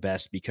some of the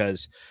best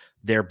because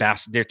they're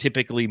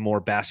typically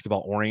more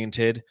basketball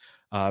oriented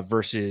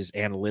versus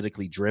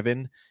analytically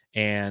driven.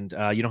 And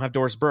you don't have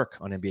Doris Burke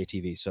on NBA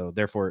TV, so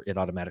therefore it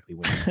automatically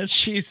wins.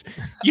 She's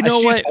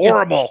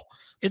horrible.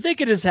 If they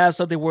could just have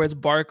something where it's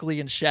Barkley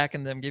and Shaq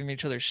and them giving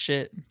each other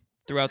shit,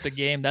 throughout the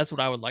game. That's what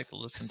I would like to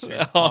listen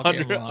to all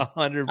game long.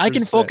 100%. I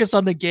can focus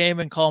on the game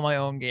and call my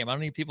own game. I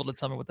don't need people to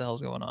tell me what the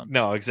hell's going on.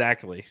 No,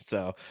 exactly.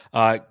 So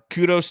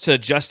kudos to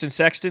Justin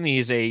Sexton. He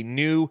is a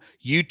new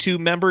YouTube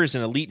member, is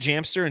an elite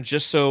jamster. And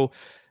just so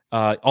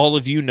all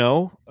of you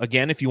know,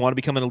 again, if you want to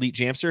become an elite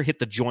jamster, hit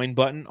the join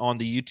button on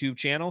the YouTube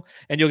channel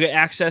and you'll get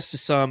access to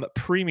some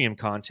premium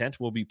content.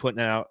 We'll be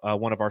putting out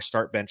one of our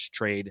start bench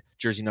trade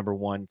jersey number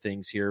 1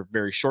 things here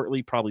very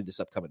shortly, probably this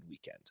upcoming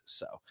weekend.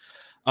 So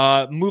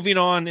moving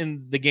on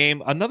in the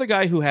game, another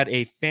guy who had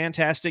a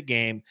fantastic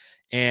game,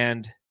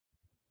 and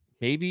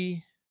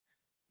maybe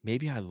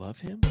I love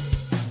him.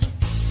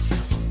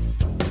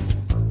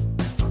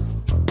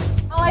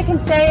 All I can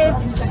say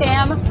is,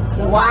 Sham,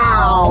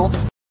 wow.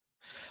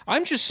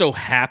 I'm just so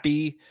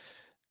happy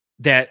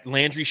that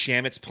Landry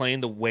Shamet's playing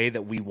the way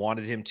that we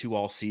wanted him to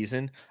all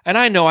season. And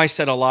I know I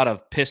said a lot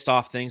of pissed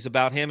off things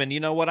about him, and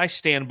you know what? I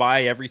stand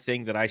by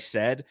everything that I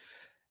said.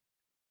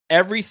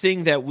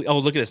 Everything that we... Oh,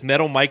 look at this.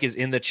 Metal Mike is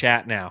in the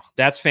chat now.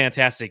 That's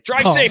fantastic.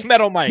 Drive safe,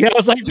 Metal Mike. Yeah, I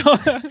was like,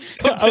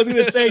 I was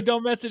going to say,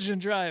 don't message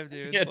and drive,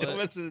 dude. Yeah, don't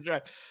message and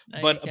drive.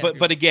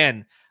 But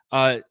again,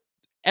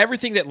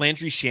 everything that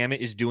Landry Shamet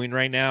is doing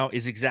right now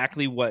is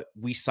exactly what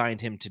we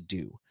signed him to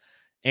do.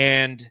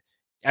 And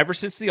ever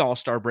since the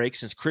All-Star break,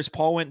 since Chris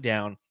Paul went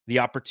down, the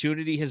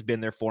opportunity has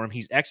been there for him.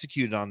 He's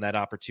executed on that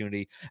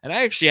opportunity. And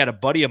I actually had a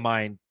buddy of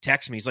mine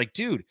text me. He's like,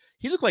 dude,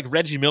 he looked like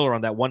Reggie Miller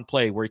on that one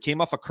play where he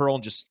came off a curl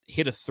and just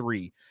hit a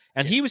 3.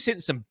 And he was hitting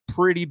some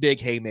pretty big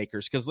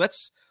haymakers. Because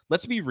let's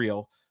be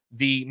real.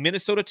 The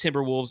Minnesota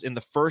Timberwolves in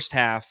the first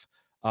half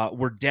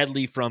were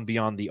deadly from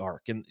beyond the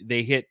arc. And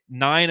they hit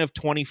 9 of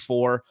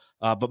 24.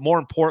 But more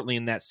importantly,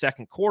 in that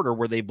second quarter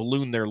where they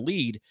ballooned their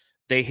lead,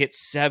 they hit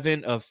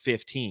 7 of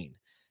 15.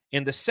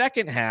 In the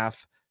second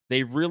half,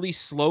 they really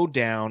slowed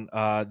down.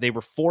 They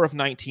were 4 of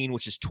 19,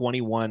 which is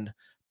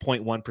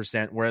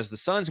 21.1%, whereas the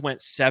Suns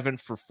went 7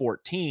 for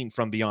 14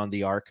 from beyond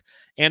the arc.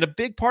 And a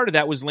big part of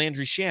that was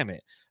Landry Shamet.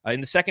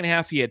 In the second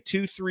half, he had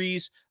 2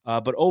 threes,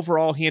 but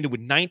overall he ended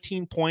with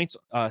 19 points,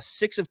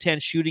 6 of 10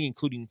 shooting,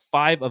 including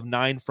 5 of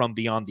 9 from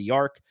beyond the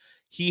arc.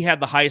 He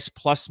had the highest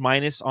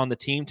plus-minus on the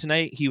team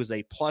tonight. He was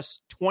a plus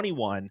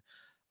 21.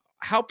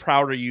 How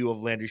proud are you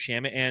of Landry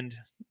Shamet, and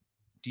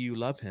do you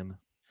love him?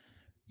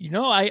 You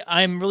know,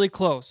 I'm really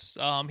close.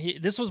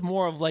 This was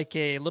more of like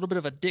a little bit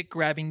of a dick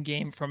grabbing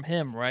game from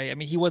him, right? I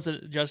mean, he was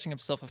adjusting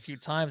himself a few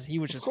times. He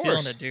was just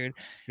feeling it, dude.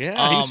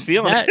 Yeah, he was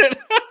feeling it.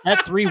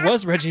 That 3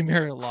 was Reggie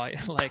Miller like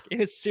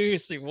it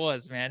seriously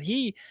was, man.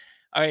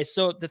 All right,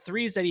 so the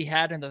threes that he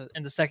had in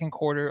the second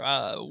quarter,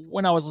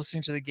 when I was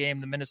listening to the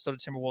game, the Minnesota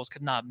Timberwolves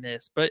could not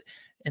miss. But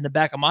in the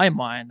back of my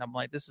mind, I'm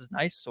like, this is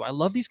nice. So I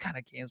love these kind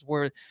of games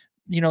where,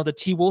 you know, the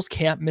T-Wolves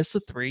can't miss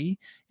a 3,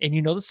 and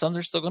you know the Suns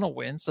are still going to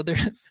win. So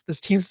this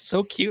team's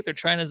so cute. They're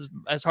trying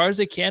as hard as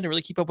they can to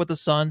really keep up with the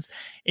Suns.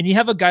 And you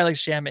have a guy like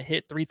Shamet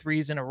hit 3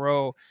 threes in a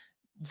row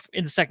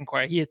in the second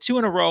quarter. He had 2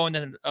 in a row, and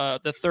then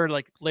the third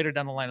like later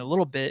down the line a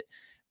little bit.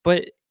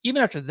 But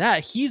even after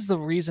that, he's the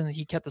reason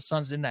he kept the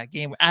Suns in that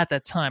game at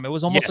that time. It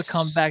was almost a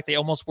comeback. They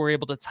almost were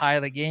able to tie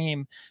the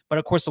game, but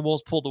of course the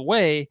Wolves pulled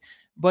away.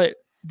 But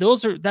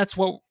that's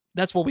what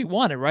we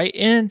wanted, right?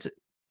 And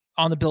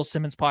on the Bill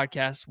Simmons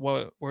podcast,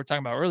 what we were talking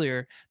about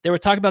earlier, they were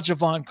talking about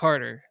Javon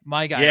Carter,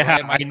 my guy.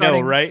 Yeah, right? I know,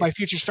 right? My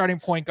future starting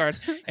point guard,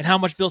 and how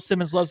much Bill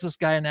Simmons loves this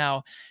guy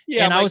now.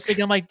 Yeah, and I was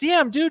thinking, I'm like,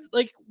 damn, dude,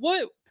 like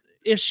what?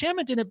 If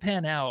Shamet didn't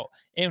pan out,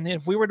 and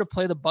if we were to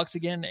play the Bucks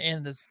again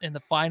in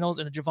the finals,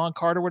 and Javon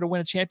Carter were to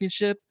win a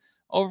championship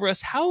over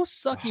us, how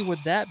sucky would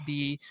that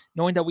be?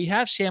 Knowing that we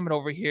have Shamet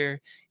over here,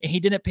 and he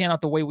didn't pan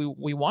out the way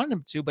we wanted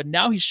him to, but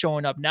now he's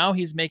showing up. Now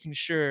he's making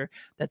sure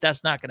that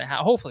that's not going to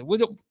happen. Hopefully,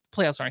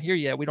 playoffs aren't here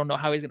yet. We don't know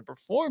how he's going to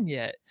perform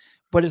yet,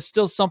 but it's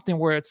still something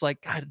where it's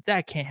like, God,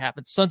 that can't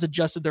happen. Suns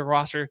adjusted their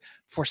roster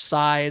for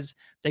size.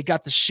 They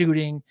got the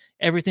shooting,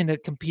 everything to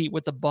compete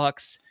with the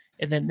Bucks.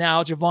 And then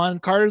now Javon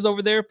Carter's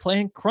over there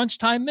playing crunch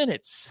time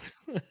minutes.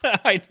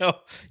 I know.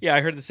 Yeah,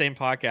 I heard the same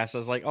podcast. I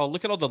was like, oh,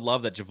 look at all the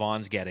love that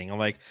Javon's getting. I'm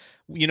like,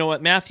 you know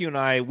what? Matthew and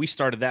I, we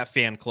started that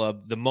fan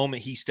club the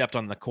moment he stepped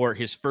on the court,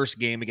 his first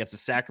game against the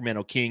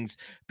Sacramento Kings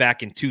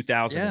back in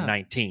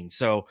 2019. Yeah.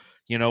 So,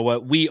 you know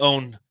what? We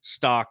own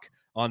stock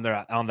on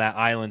that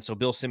island. So,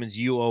 Bill Simmons,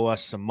 you owe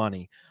us some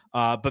money.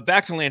 But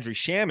back to Landry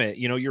Shamet,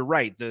 you know, you're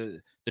right.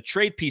 The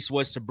trade piece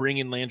was to bring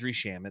in Landry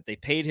Shamet. They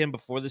paid him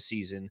before the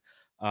season.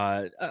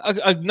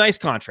 A nice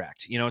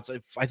contract, you know,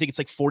 I think it's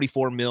like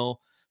 44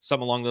 mil,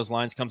 something along those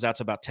lines, comes out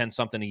to about 10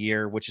 something a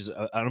year, which is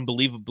an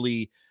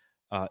unbelievably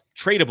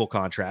tradable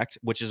contract,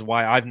 which is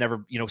why I've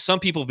never, you know, some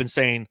people have been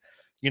saying,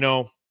 you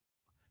know,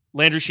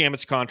 Landry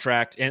Shamet's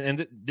contract,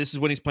 and this is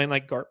when he's playing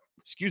like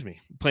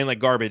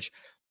garbage.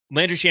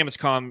 Landry Shamet's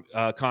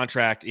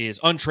contract is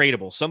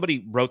untradeable.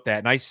 Somebody wrote that,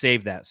 and I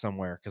saved that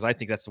somewhere because I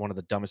think that's one of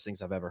the dumbest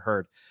things I've ever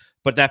heard.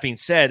 But that being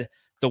said,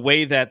 the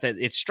way that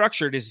it's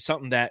structured is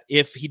something that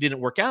if he didn't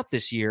work out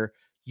this year,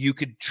 you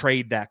could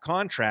trade that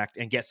contract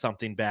and get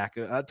something back,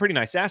 a pretty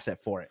nice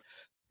asset for it.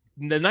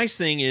 The nice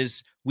thing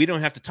is we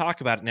don't have to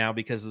talk about it now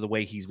because of the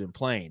way he's been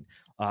playing.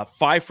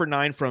 5 for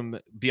 9 from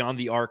beyond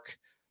the arc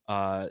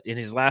in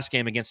his last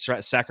game against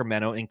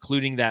Sacramento,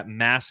 including that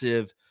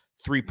massive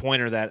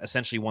 3-pointer that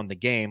essentially won the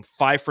game.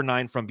 5 for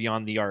 9 from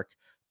beyond the arc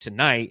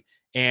tonight.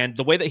 And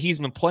the way that he's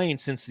been playing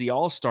since the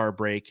All-Star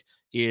break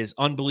is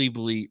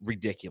unbelievably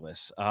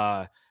ridiculous.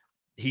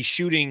 He's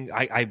shooting.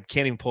 I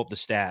can't even pull up the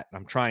stat.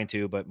 I'm trying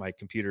to, but my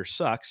computer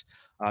sucks.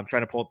 I'm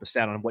trying to pull up the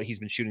stat on what he's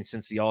been shooting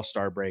since the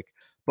All-Star break.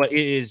 But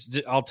it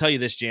is, I'll tell you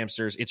this,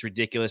 Jamsters, it's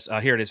ridiculous.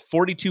 Here it is,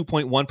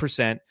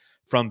 42.1%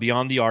 from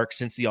beyond the arc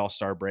since the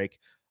All-Star break,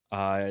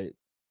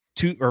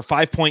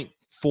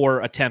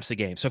 5.4 attempts a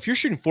game. So if you're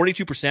shooting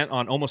 42%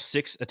 on almost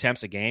 6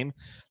 attempts a game,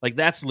 like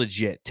that's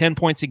legit. 10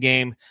 points a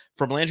game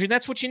from Landry,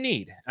 that's what you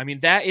need. I mean,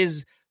 that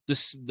is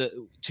to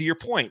your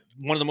point,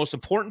 one of the most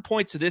important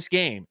points of this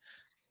game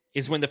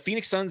is when the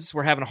Phoenix Suns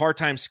were having a hard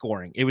time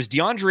scoring. It was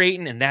DeAndre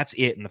Ayton, and that's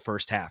it in the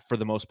first half for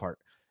the most part.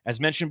 As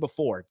mentioned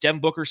before,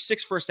 Devin Booker,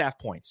 6 first-half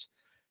points.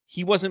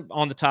 He wasn't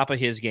on the top of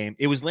his game.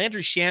 It was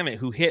Landry Shamet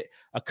who hit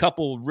a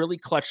couple really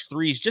clutch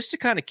threes just to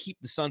kind of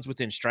keep the Suns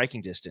within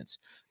striking distance.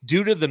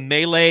 Due to the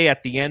melee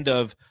at the end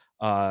of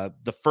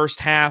the first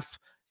half,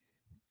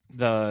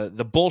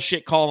 the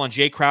bullshit call on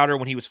Jay Crowder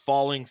when he was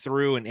falling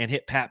through and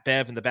hit Pat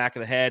Bev in the back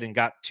of the head and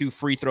got 2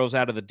 free throws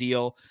out of the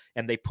deal,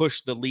 and they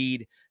pushed the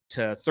lead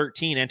to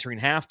 13 entering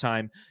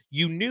halftime,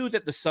 you knew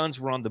that the Suns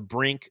were on the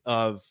brink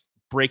of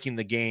breaking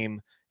the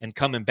game and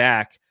coming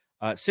back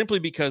simply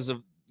because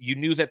of you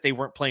knew that they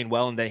weren't playing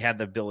well and they had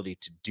the ability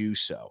to do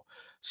so.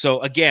 So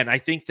again, I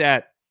think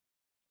that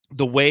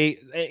the way,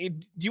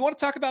 do you want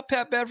to talk about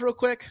Pat Bev real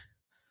quick?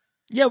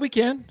 Yeah, we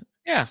can.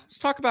 Yeah, let's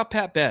talk about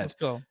Pat Bev. Let's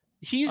go.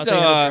 He's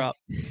I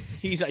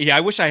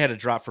wish I had a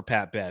drop for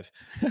Pat Bev.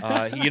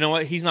 You know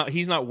what? He's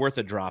not worth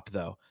a drop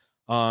though.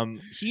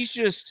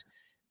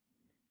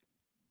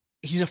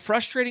 He's a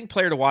frustrating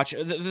player to watch.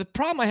 The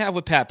problem I have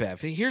with Pat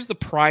Bev, here's the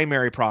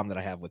primary problem that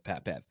I have with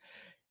Pat Bev.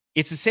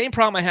 It's the same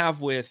problem I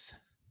have with,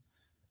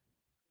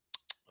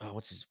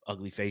 what's his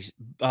ugly face?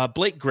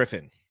 Blake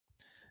Griffin.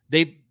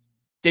 They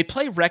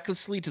play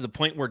recklessly to the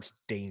point where it's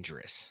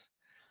dangerous.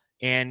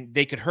 And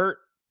they could hurt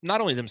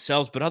not only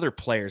themselves, but other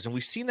players. And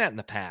we've seen that in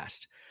the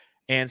past.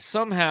 And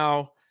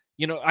somehow,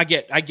 I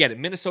get it.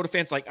 Minnesota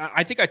fans,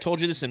 I think I told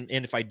you this, and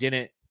if I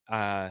didn't,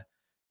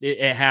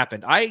 it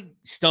happened. I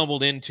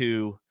stumbled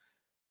into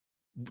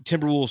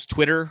Timberwolves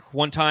Twitter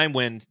one time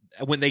when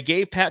they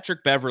gave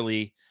Patrick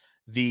Beverley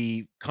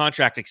the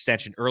contract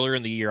extension earlier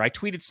in the year. I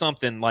tweeted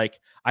something like,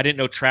 I didn't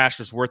know trash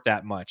was worth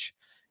that much.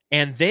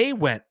 And they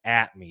went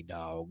at me,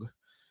 dog.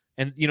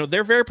 And,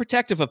 they're very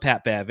protective of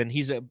Pat Bev. And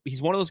he's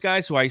one of those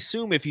guys who I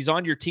assume if he's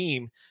on your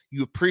team,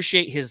 you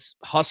appreciate his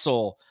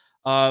hustle.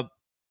 But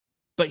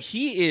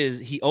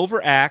he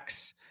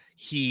overacts.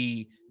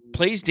 He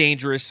plays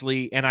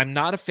dangerously. And I'm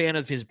not a fan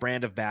of his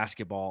brand of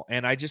basketball.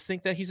 And I just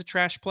think that he's a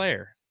trash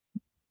player.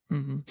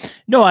 Mm-hmm.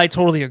 No, I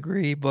totally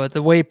agree. But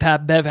the way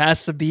Pat Bev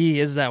has to be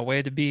is that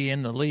way to be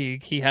in the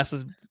league. He has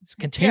to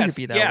continue to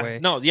be that way.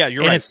 No, yeah,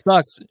 you're and right. It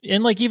sucks.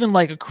 And even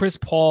a Chris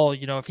Paul,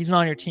 if he's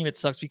not on your team, it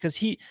sucks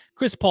because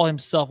Chris Paul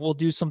himself will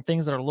do some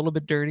things that are a little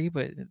bit dirty,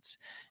 but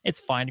it's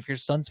fine if you're a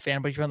Suns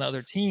fan. But if you're on the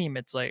other team,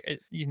 it's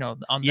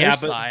on their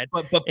side.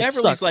 But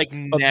Beverly's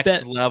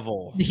next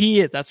level. He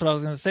is. That's what I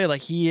was going to say.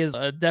 He is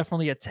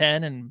definitely a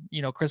 10, and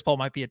Chris Paul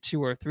might be a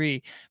 2 or a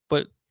 3,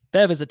 but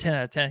Bev is a 10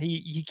 out of 10.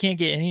 He can't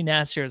get any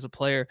nastier as a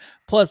player.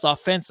 Plus,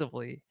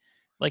 offensively,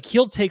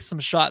 he'll take some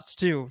shots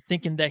too,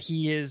 thinking that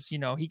he is,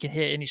 he can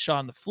hit any shot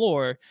on the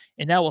floor,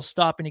 and that will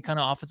stop any kind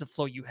of offensive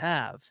flow you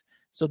have.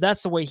 So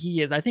that's the way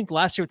he is. I think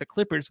last year with the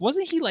Clippers,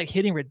 wasn't he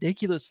hitting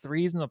ridiculous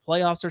threes in the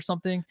playoffs or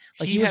something?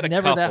 He was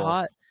never that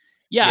hot.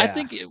 Yeah, I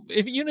think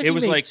if it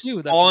was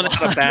falling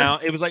out of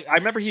bounds. It was I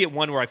remember he hit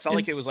one where I felt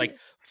like it was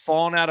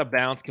falling out of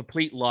bounds,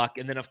 complete luck,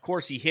 and then of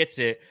course he hits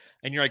it,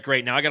 and you're like,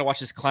 great, now I got to watch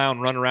this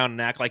clown run around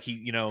and act like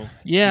he's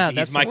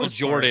Michael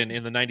Jordan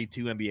in the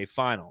 '92 NBA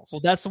Finals.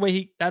 Well, that's why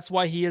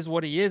he is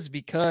what he is,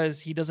 because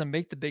he doesn't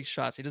make the big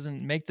shots, he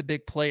doesn't make the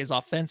big plays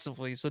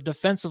offensively. So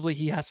defensively,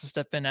 he has to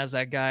step in as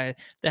that guy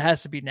that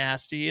has to be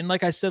nasty. And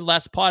like I said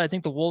last pod, I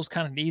think the Wolves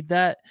kind of need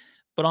that.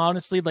 But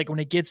honestly, when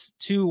it gets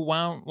too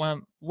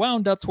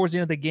wound up towards the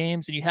end of the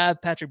games, and you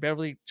have Patrick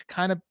Beverley to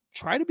kind of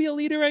try to be a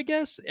leader, I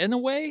guess, in a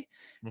way,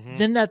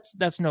 then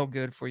that's no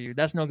good for you.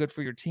 That's no good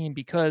for your team,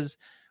 because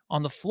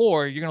on the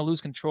floor, you're going to lose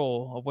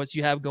control of what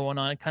you have going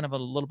on, and kind of a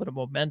little bit of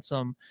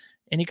momentum.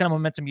 Any kind of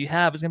momentum you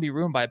have is going to be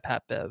ruined by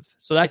Pat Bev.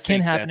 So that can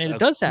happen, and it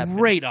does happen.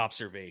 Great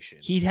observation.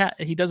 He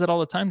does it all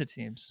the time to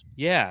teams.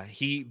 Yeah,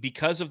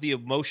 because of the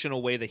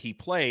emotional way that he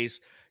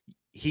plays,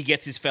 he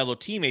gets his fellow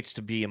teammates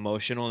to be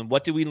emotional. And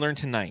what did we learn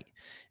tonight?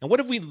 And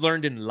what have we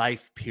learned in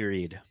life,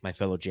 period, my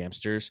fellow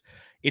Jamsters?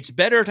 It's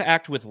better to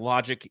act with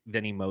logic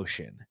than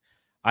emotion.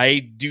 I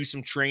do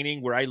some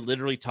training where I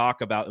literally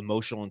talk about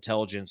emotional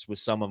intelligence with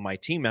some of my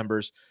team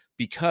members,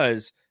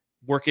 because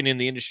working in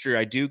the industry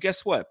I do,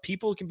 guess what?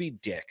 People can be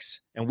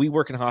dicks, and we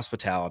work in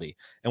hospitality.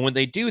 And when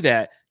they do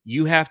that,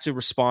 you have to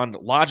respond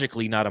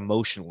logically, not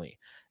emotionally.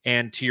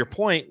 And to your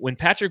point, when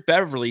Patrick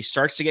Beverley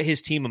starts to get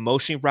his team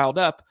emotionally riled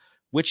up,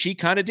 which he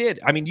kind of did.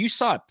 I mean, you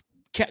saw it.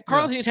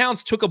 Karl Anthony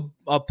Towns took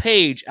a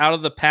page out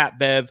of the Pat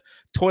Bev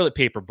toilet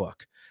paper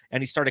book,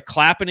 and he started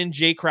clapping in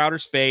Jay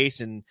Crowder's face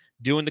and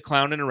doing the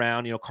clowning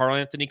around. Karl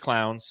Anthony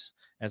clowns,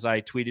 as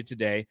I tweeted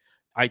today.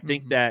 I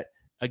think that,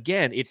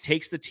 again, it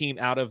takes the team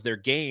out of their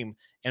game,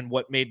 and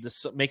what makes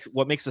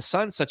the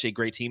Suns such a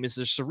great team is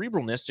their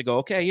cerebralness to go,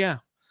 okay, yeah,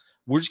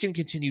 we're just going to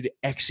continue to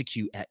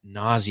execute at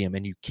nauseum,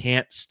 and you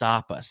can't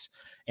stop us.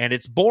 And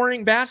it's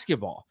boring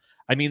basketball.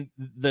 I mean,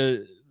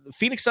 the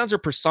Phoenix Suns are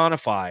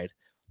personified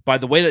by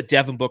the way that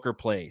Devin Booker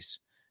plays.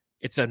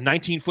 It's a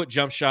 19-foot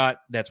jump shot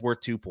that's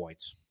worth 2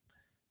 points.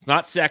 It's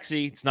not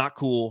sexy. It's not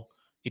cool.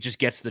 It just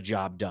gets the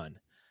job done.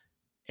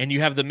 And you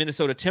have the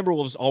Minnesota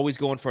Timberwolves always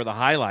going for the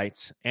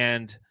highlights,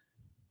 and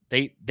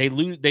they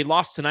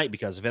lost tonight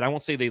because of it. I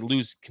won't say they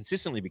lose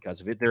consistently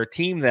because of it. They're a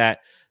team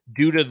that,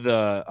 due to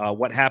the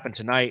what happened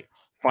tonight,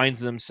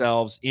 finds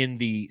themselves in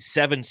the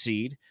 7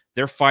 seed.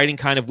 They're fighting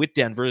kind of with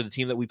Denver, the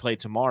team that we play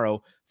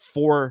tomorrow,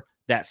 for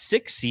that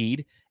 6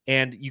 seed.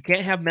 And you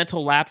can't have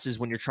mental lapses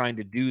when you're trying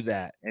to do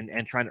that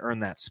and trying to earn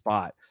that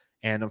spot.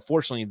 And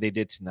unfortunately, they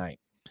did tonight.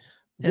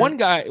 Yeah.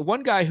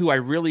 One guy who I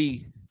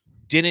really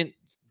didn't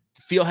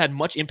feel had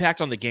much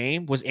impact on the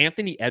game was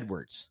Anthony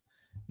Edwards.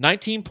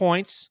 19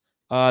 points.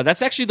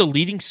 That's actually the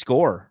leading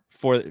scorer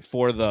for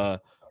the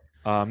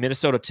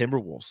Minnesota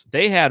Timberwolves.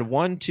 They had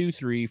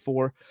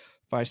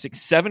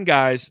 7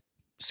 guys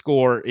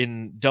score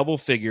in double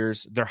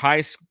figures. Their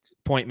highest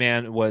point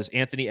man was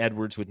Anthony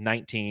Edwards with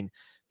 19.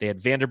 They had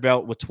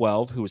Vanderbilt with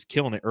 12, who was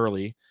killing it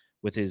early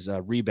with his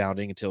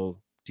rebounding until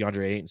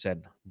DeAndre Ayton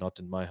said, "Not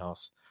in my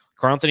house."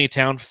 Karl Anthony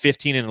Towns,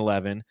 15 and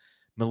 11.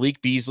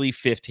 Malik Beasley,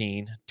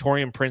 15.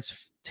 Taurean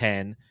Prince,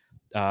 10.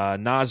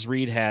 Naz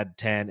Reid had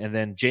 10. And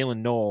then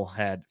Jalen Noel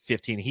had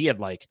 15. He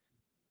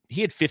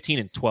had 15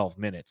 in 12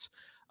 minutes.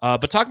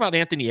 But talk about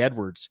Anthony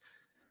Edwards.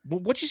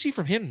 What did you see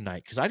from him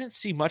tonight? Because I didn't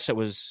see much that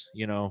was,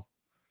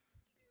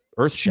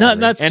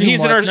 earth-shattering. And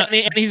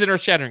he's an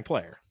earth-shattering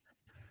player.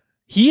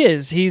 He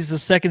is. He's the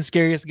second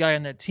scariest guy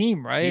on that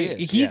team, right?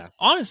 He's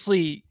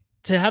honestly,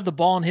 to have the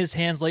ball in his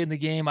hands late in the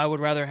game, I would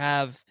rather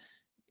have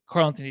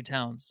Karl Anthony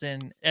Towns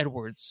than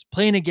Edwards.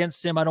 Playing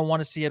against him, I don't want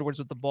to see Edwards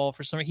with the ball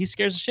for some reason. He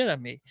scares the shit out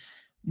of me.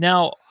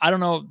 Now, I don't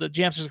know, the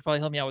Jamsters could probably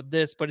help me out with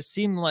this, but it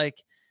seemed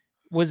like,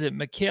 was it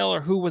Mikal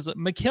or who was it?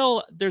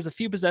 Mikal, there's a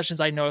few possessions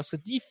I noticed,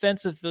 because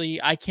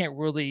defensively, I can't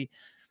really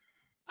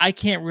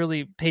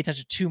pay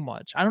attention too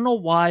much. I don't know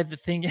why the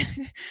thing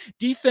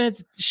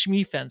defense,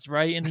 schmefense,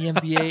 right? In the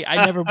NBA,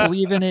 I never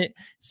believe in it,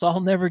 so I'll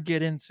never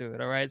get into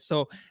it. All right.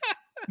 So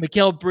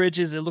Mikal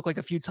Bridges, it looked like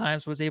a few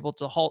times, was able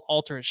to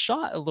alter his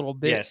shot a little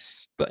bit.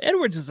 Yes. But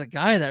Edwards is a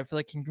guy that I feel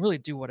like can really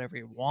do whatever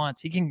he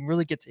wants. He can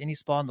really get to any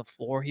spot on the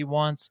floor he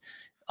wants.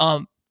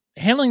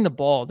 Handling the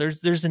ball,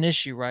 there's an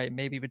issue, right?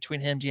 Maybe between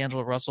him,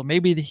 D'Angelo Russell.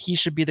 Maybe he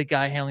should be the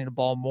guy handling the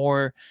ball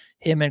more,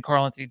 him and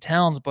Karl Anthony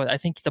Towns. But I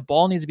think the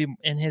ball needs to be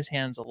in his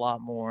hands a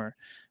lot more.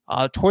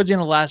 Towards the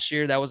end of last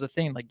year, that was a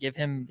thing. Like, give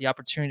him the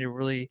opportunity to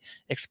really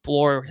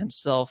explore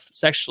himself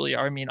sexually,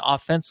 or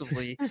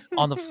offensively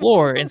on the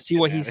floor, and see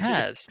what he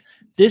has.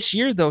 This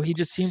year, though, he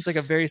just seems like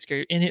a very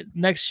scary.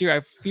 Next year, I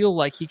feel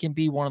like he can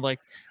be one of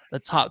the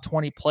top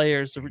 20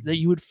 players that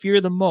you would fear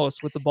the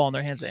most with the ball in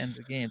their hands at ends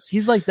of games.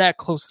 He's like that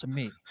close to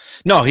me.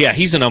 No, yeah,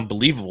 he's an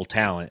unbelievable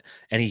talent,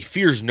 and he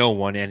fears no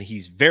one, and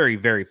he's very,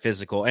 very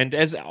physical. And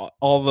as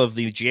all of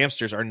the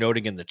Jamsters are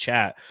noting in the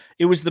chat,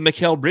 it was the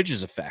Mikal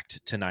Bridges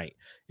effect tonight.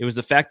 It was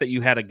the fact that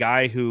you had a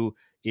guy who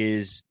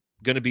is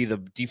going to be the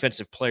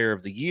defensive player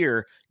of the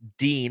year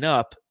D'ing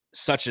up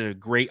such a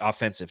great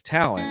offensive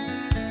talent.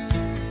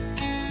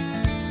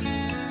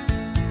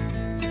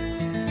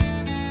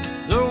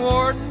 The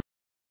Warden.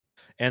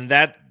 And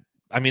that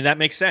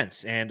makes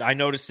sense. And I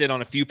noticed it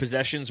on a few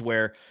possessions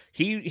where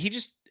he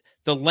just,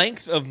 the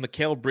length of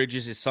Mikal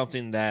Bridges is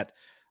something that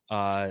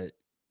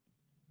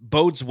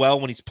bodes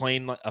well when he's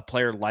playing a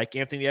player like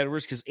Anthony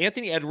Edwards, because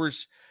Anthony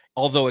Edwards,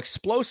 although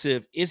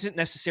explosive, isn't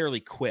necessarily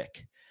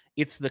quick.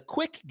 It's the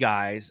quick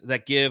guys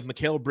that give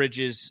Mikal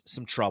Bridges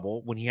some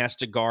trouble when he has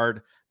to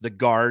guard the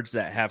guards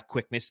that have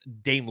quickness.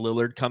 Dame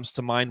Lillard comes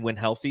to mind when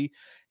healthy.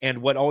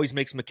 And what always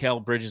makes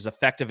Mikal Bridges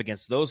effective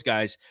against those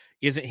guys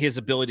isn't his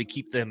ability to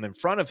keep them in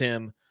front of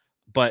him,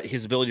 but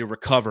his ability to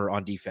recover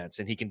on defense.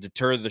 And he can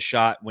deter the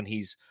shot when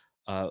he's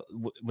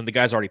when the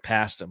guy's already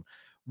passed him.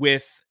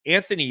 With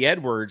Anthony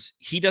Edwards,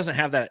 he doesn't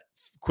have that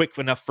quick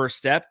enough first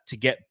step to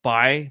get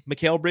by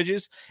Mikal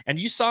Bridges. And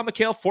you saw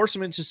Mikal force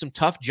him into some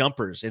tough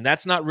jumpers, and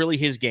that's not really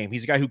his game.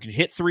 He's a guy who can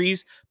hit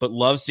threes, but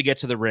loves to get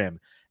to the rim.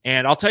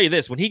 And I'll tell you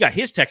this, when he got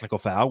his technical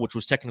foul, which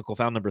was technical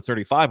foul number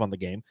 35 on the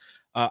game,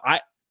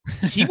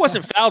 he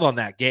wasn't fouled on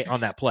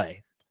that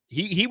play.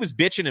 He was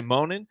bitching and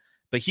moaning,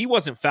 but he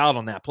wasn't fouled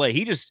on that play.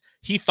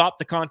 He thought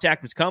the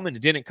contact was coming.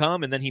 It didn't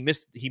come. And then he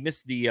missed the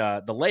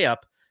layup,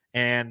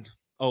 and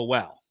oh,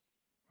 well.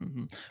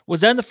 Mm-hmm.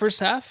 Was that in the first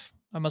half?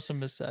 I must have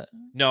missed that.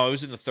 No, it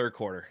was in the third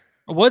quarter.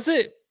 Was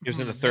it? It was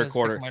in the third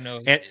quarter.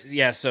 And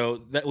yeah,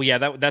 so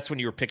that's when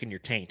you were picking your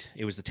taint.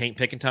 It was the taint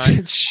picking time.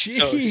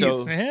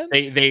 Jeez, man.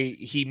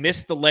 He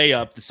missed the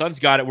layup. The Suns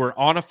got it. We're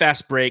on a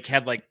fast break,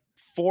 had like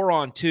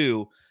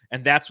 4-on-2,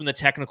 And that's when the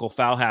technical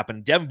foul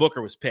happened. Devin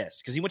Booker was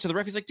pissed because he went to the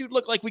ref. He's like, dude,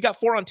 look, like we got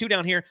 4-on-2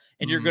 down here,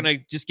 and you're going to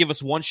just give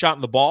us one shot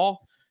in the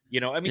ball.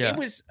 It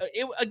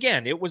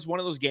was one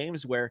of those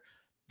games where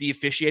the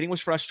officiating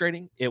was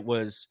frustrating. It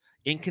was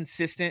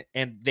inconsistent,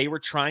 and they were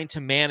trying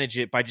to manage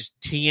it by just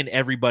teeing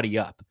everybody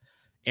up.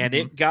 And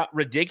it got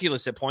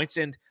ridiculous at points.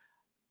 And,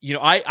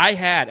 I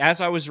had,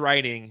 as I was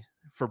writing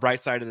for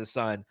Bright Side of the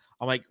Sun,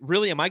 I'm like,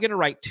 really, am I going to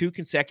write 2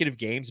 consecutive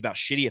games about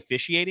shitty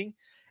officiating?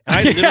 And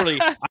I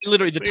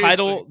literally,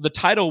 the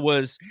title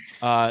was,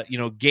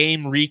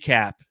 game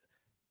recap,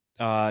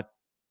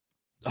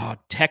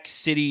 Tech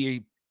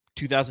City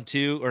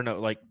 2002, or no,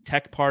 like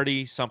Tech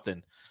Party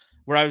something.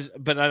 Where I was,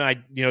 but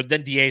then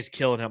then DA's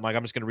killing him. I'm like,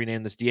 I'm just going to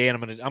rename this DA,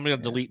 and I'm going to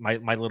delete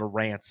my little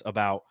rants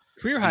about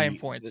career high in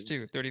points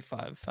too,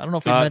 35. I don't know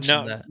if we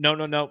mentioned that.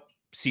 No.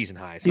 Season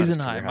high. Season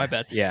high. My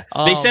bad. Yeah.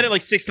 They said it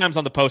like 6 times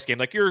on the post game.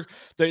 Like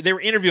they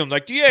were interviewing him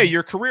like, yeah,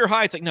 your career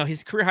high. It's like, no,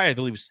 his career high, I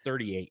believe, was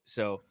 38.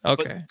 So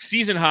okay.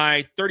 Season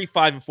high,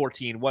 35 and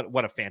 14.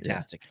 What a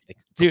fantastic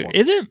dude.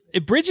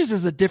 Bridges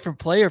is a different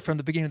player from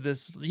the beginning of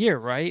this year,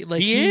 right?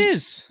 Like he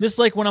is. Just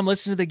like when I'm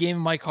listening to the game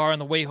in my car on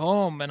the way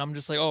home, and I'm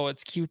just like, oh,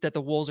 it's cute that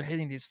the Wolves are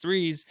hitting these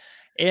threes.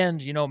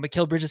 And,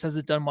 Mikal Bridges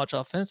hasn't done much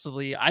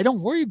offensively. I don't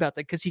worry about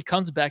that because he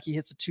comes back, he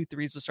hits the 2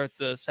 threes to start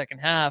the second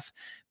half,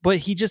 but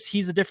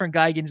he's a different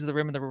guy getting to the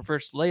rim in the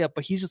reverse layup,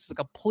 but he's just a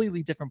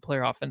completely different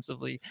player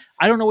offensively.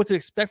 I don't know what to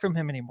expect from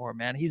him anymore,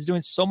 man. He's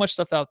doing so much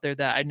stuff out there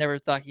that I never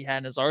thought he had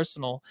in his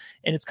arsenal,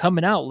 and it's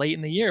coming out late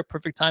in the year,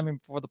 perfect timing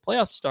before the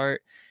playoffs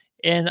start.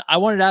 And I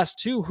wanted to ask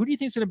too, who do you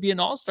think is going to be an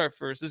all-star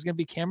first? Is it going to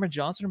be Cameron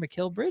Johnson or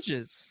Mikal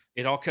Bridges?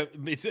 It'll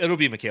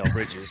be Mikal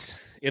Bridges.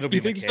 It'll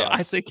be Mikal. So?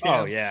 I say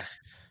Cam. Oh yeah.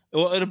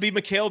 Well, it'll be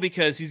Mikal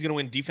because he's going to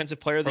win Defensive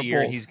Player of the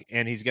Year. He's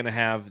going to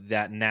have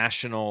that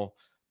national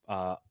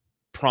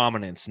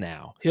prominence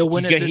now. He'll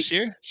win it this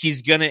year?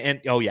 He's going to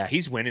end. Oh, yeah,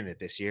 he's winning it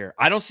this year.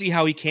 I don't see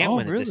how he can't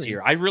win it this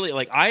year. I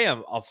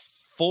am a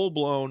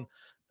full-blown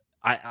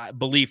I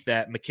belief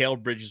that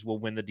Mikal Bridges will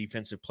win the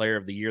Defensive Player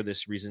of the Year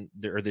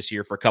this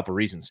year for a couple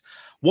reasons.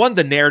 One,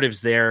 the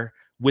narrative's there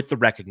with the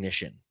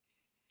recognition.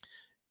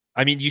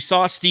 I mean, you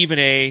saw Stephen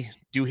A.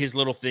 do his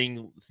little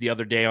thing the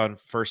other day on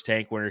First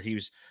Take where he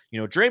was,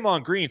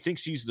 Draymond Green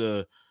thinks he's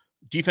the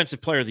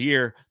Defensive Player of the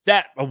Year.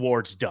 That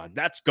award's done.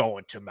 That's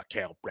going to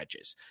Mikal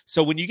Bridges.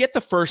 So when you get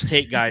the First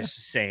Take guys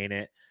saying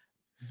it,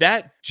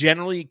 that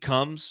generally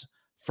comes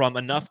from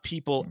enough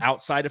people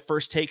outside of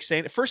First Take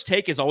saying it. First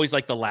Take is always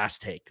like the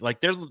last take.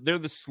 Like they're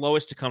the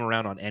slowest to come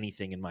around on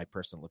anything, in my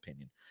personal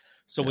opinion.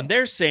 So when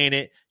they're saying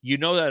it,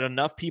 that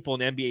enough people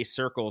in NBA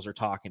circles are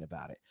talking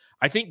about it.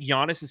 I think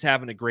Giannis is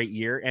having a great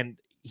year, and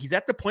he's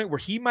at the point where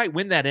he might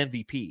win that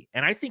MVP,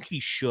 and I think he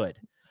should.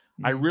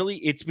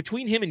 It's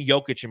between him and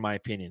Jokic, in my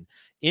opinion.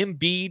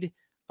 Embiid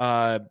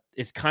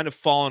is kind of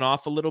fallen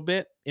off a little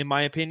bit, in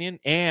my opinion,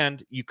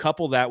 and you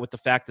couple that with the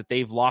fact that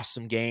they've lost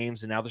some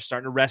games, and now they're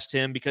starting to rest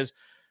him because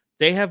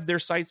they have their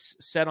sights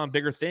set on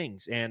bigger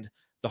things, and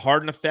the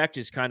Harden effect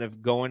is kind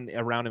of going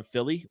around in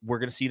Philly. We're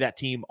going to see that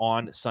team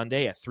on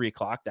Sunday at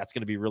 3:00. That's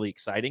going to be really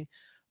exciting.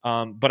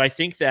 But I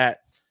think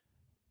that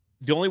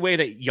the only way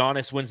that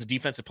Giannis wins the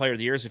Defensive Player of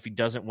the Year is if he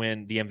doesn't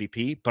win the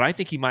MVP. But I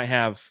think he might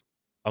have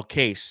a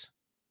case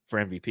for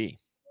MVP.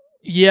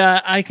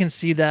 Yeah, I can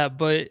see that.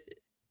 But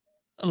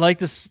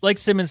like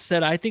Simmons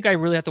said, I think I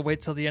really have to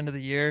wait till the end of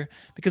the year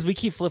because we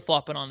keep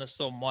flip-flopping on this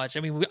so much. I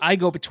mean, I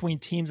go between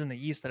teams in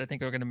the East that I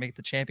think are going to make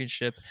the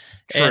championship.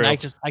 True. And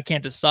I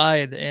can't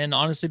decide. And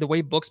honestly, the way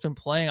Book's been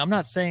playing, I'm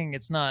not saying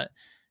it's not,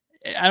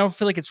 I don't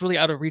feel like it's really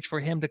out of reach for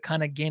him to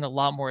kind of gain a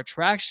lot more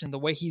attraction the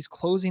way he's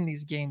closing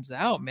these games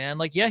out, man.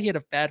 Like, yeah, he had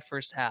a bad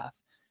first half,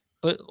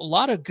 but a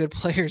lot of good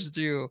players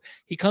do.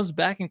 He comes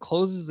back and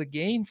closes the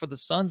game for the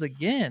Suns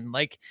again.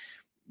 Like,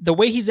 the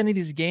way he's ending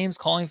these games,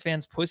 calling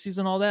fans pussies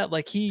and all that,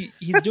 like he's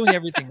doing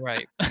everything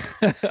right.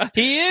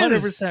 He is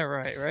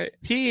 100% right.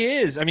 He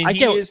is. I mean,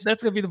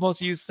 that's gonna be the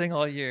most used thing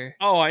all year.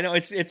 Oh, I know.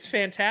 It's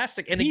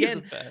fantastic. And He's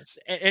again, the best.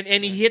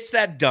 And he hits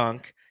that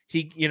dunk.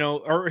 He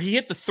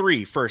hit the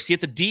 3 first. He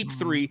hit the deep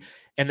 3,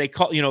 and they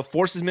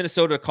forces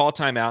Minnesota to call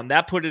timeout, and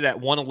that put it at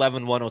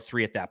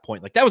 111-103 at that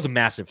point. Like that was a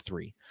massive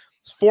 3.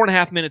 It's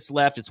 4.5 minutes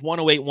left. It's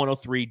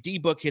 108-103.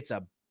 D-Book hits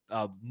a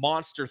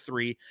monster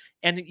 3,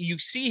 and you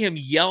see him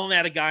yelling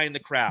at a guy in the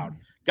crowd.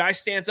 Guy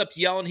stands up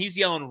yelling, he's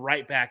yelling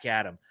right back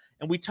at him.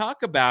 And we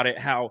talk about it,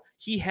 how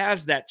he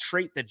has that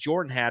trait that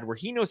Jordan had where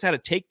he knows how to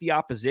take the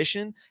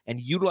opposition and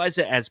utilize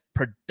it as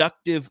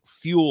productive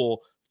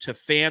fuel to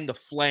fan the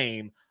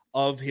flame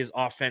of his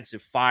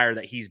offensive fire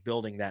that he's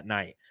building that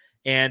night.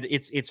 And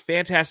it's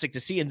fantastic to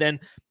see. And then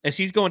as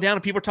he's going down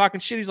and people are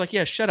talking shit, he's like,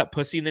 yeah, shut up,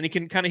 pussy. And then he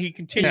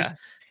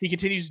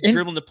continues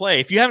dribbling the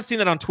play. If you haven't seen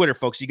that on Twitter,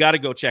 folks, you got to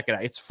go check it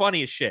out. It's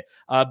funny as shit.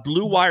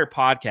 Blue Wire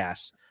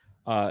Podcasts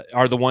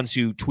are the ones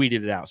who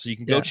tweeted it out. So you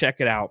can go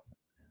check it out.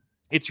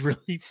 It's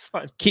really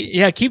fun.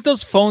 Keep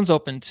those phones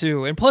open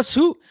too. And plus,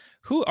 who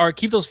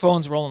keep those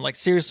phones rolling. Like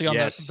seriously, on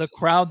Yes. the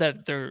crowd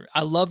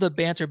I love the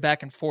banter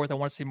back and forth. I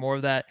want to see more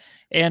of that.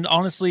 And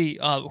honestly,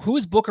 who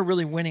is Booker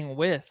really winning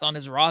with on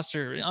his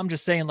roster? I'm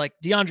just saying, like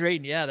DeAndre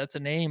Ayton, yeah, that's a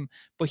name,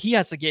 but he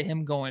has to get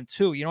him going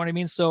too. You know what I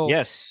mean? So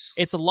Yes.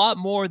 it's a lot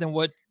more than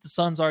what the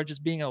Suns are,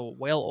 just being a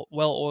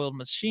well-oiled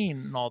machine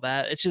and all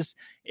that.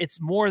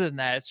 It's more than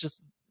that. It's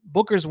just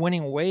Booker's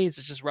winning ways.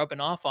 It's just rubbing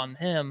off on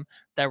him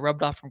that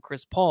rubbed off from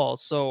Chris Paul.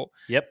 So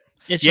Yep.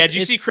 it's Yeah, just, did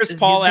you see Chris he's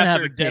Paul gonna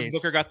have after a Devin case.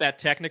 Booker got that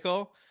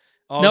technical?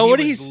 Oh, No, what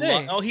did he was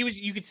say?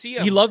 you could see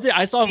him. He loved it.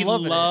 I saw He him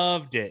loving it.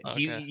 loved it.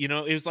 Okay. He,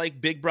 it was like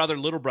big brother,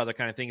 little brother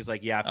kind of thing. He's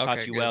like, yeah, I've taught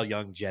Okay, you good. well,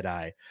 young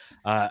Jedi.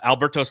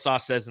 Alberto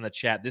Sauce says in the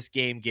chat, this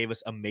game gave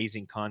us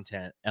amazing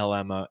content.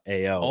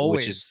 LMAO,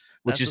 Always.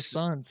 which That's is the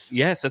Suns.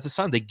 yes, that's the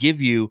Sun. They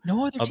give you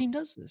No other a- team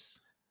does this.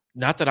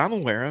 not that I'm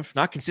aware of,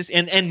 not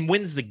consistent, and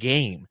wins the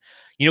game.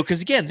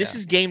 Because again, this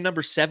is game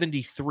number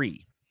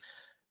 73.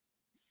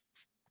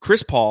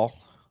 Chris Paul,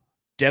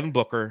 Devin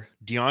Booker,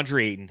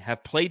 DeAndre Ayton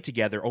have played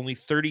together only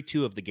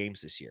 32 of the games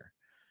this year.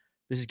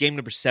 This is game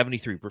number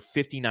 73. We're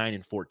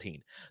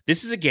 59-14.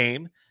 This is a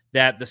game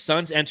that the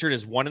Suns entered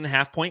as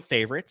 1.5-point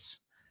favorites.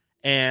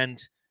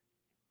 And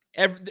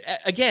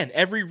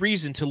every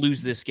reason to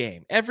lose this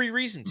game. Every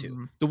reason to.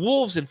 Mhm. The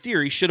Wolves, in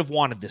theory, should have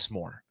wanted this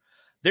more.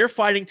 They're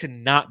fighting to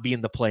not be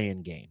in the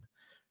play-in game.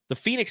 The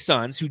Phoenix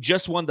Suns, who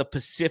just won the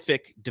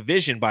Pacific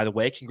Division, by the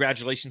way,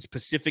 congratulations,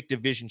 Pacific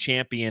Division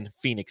champion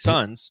Phoenix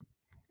Suns.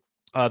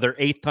 Their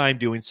 8th time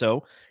doing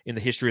so in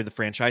the history of the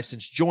franchise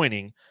since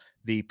joining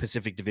the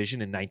Pacific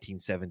Division in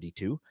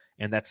 1972.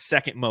 And that's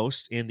second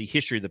most in the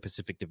history of the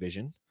Pacific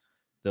Division.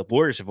 The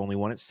Warriors have only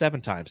won it 7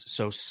 times.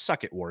 So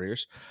suck it,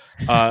 Warriors.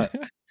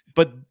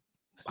 But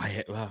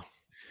I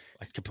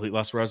completely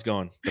lost where I was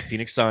going. The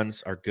Phoenix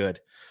Suns are good.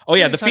 Oh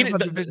yeah, the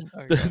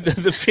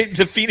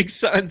Phoenix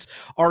Suns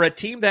are a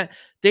team that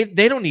they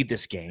don't need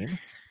this game.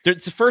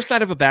 It's the first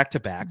night of a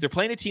back-to-back. They're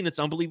playing a team that's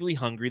unbelievably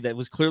hungry, that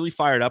was clearly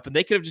fired up, and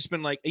they could have just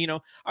been like, I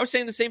was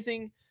saying the same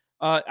thing.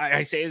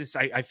 I say this,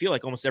 I feel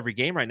like almost every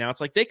game right now.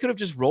 It's like they could have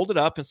just rolled it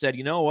up and said,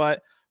 you know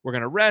what? We're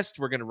going to rest.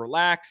 We're going to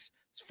relax.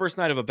 It's the first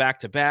night of a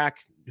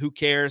back-to-back. Who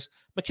cares?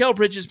 Mikal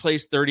Bridges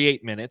plays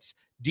 38 minutes.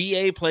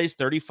 DA plays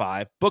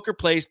 35. Booker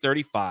plays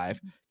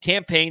 35.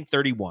 Campaign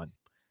 31.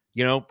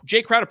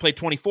 Jay Crowder played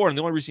 24, and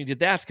the only reason he did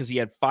that is because he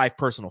had 5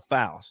 personal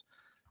fouls.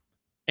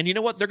 And you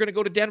know what? They're going to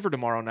go to Denver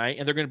tomorrow night,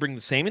 and they're going to bring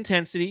the same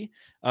intensity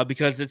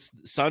because it's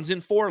Suns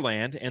in 4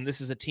 land, and this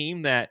is a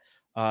team that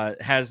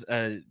has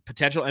a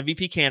potential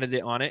MVP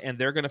candidate on it, and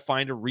they're going to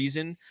find a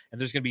reason,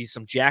 and there's going to be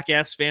some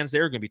Jackass fans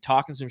there who are going to be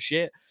talking some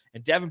shit,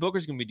 and Devin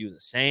Booker's going to be doing the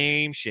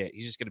same shit.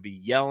 He's just going to be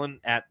yelling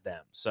at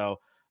them. So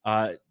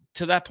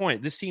to that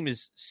point, this team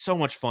is so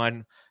much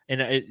fun, and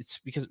it's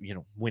because,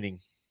 winning's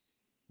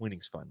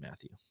fun,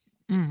 Matthew.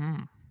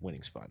 Mm-hmm.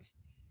 Winning's fun.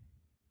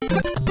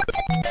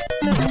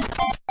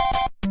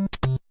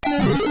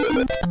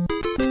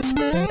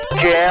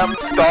 Jam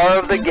Star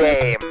of the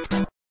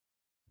Game.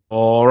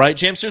 All right,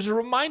 Jamsters, a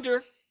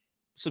reminder,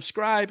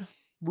 subscribe,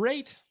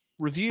 rate,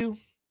 review,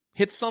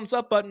 hit the thumbs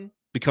up button,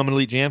 become an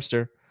Elite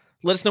Jamster.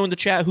 Let us know in the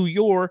chat who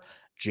your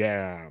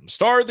Jam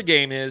Star of the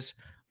Game is.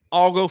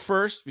 I'll go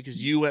first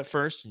because you went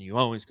first, and you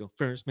always go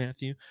first,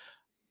 Matthew.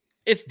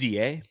 It's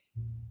DA.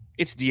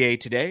 It's DA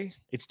today.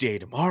 It's DA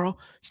tomorrow.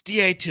 It's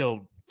DA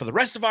for the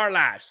rest of our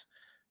lives.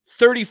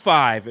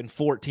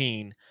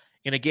 35-14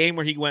 in a game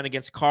where he went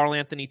against Karl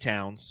Anthony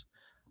Towns.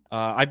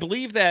 I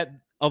believe that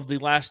of the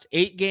last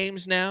 8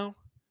 games now,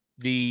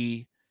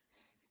 the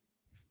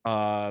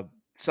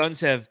Suns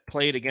have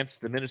played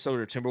against the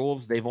Minnesota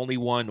Timberwolves. They've only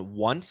won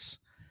once,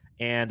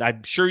 and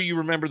I'm sure you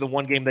remember the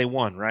one game they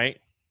won, right?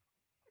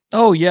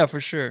 Oh, yeah, for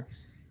sure.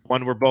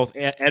 One where both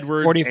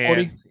Edwards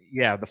 40-40?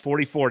 Yeah, the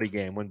 40-40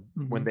 game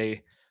when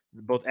they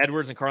both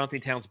Edwards and Karl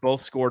Anthony Towns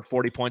both scored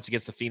 40 points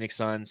against the Phoenix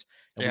Suns,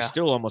 and we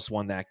still almost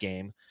won that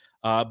game.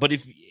 But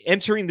if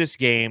entering this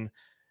game,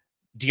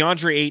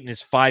 DeAndre Ayton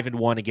is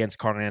 5-1 against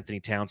Karl Anthony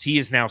Towns. He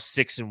is now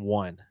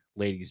 6-1,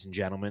 ladies and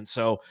gentlemen.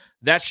 So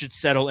that should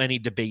settle any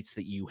debates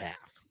that you have.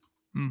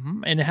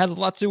 Mm-hmm. And it has a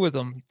lot to do with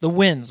them. The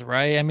wins,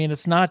 right? I mean,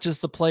 it's not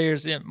just the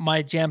players.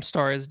 My Jam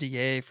Star is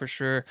DA for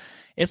sure.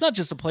 It's not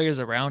just the players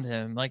around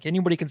him. Like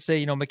anybody can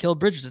say, Mikal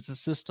Bridges, it's a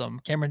system.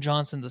 Cameron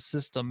Johnson, the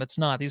system. It's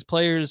not. These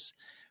players,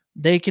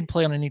 they can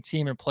play on any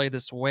team and play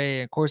this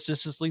way. Of course,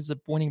 this just leads to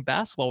winning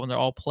basketball when they're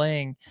all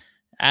playing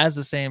as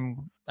the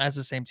same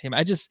team.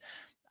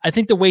 I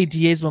think the way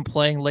DA's been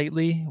playing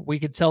lately, we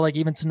could tell like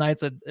even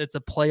tonight's it's a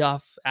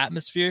playoff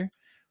atmosphere.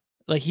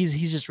 Like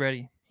he's just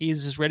ready.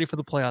 He's just ready for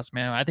the playoffs,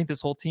 man. I think this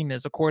whole team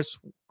is. Of course,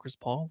 Chris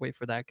Paul, wait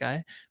for that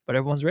guy, but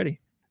everyone's ready.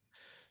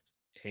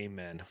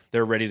 Amen.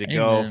 They're ready to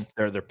go.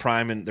 They're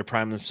priming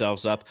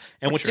themselves up.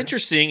 And what's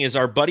interesting is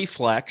our buddy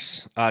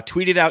Flex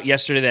tweeted out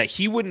yesterday that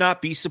he would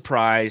not be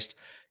surprised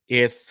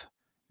if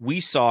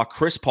we saw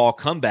Chris Paul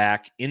come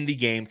back in the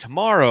game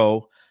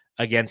tomorrow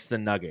against the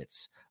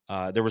Nuggets.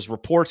 There was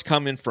reports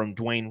coming from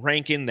Dwayne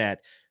Rankin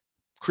that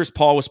Chris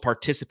Paul was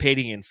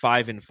participating in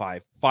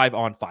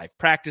 5-on-5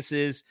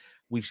 practices.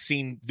 We've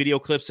seen video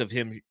clips of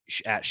him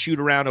at shoot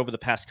around over the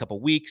past couple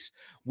weeks.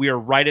 We are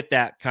right at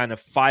that kind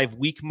of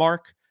 5-week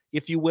mark,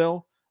 if you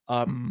will.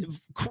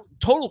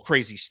 Total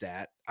crazy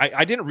stat.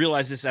 I didn't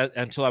realize this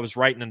until I was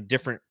writing a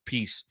different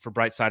piece for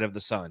Bright Side of the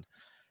Sun.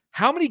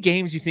 How many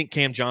games do you think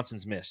Cam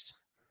Johnson's missed?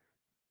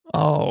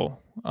 21.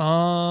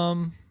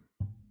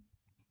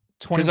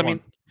 I mean,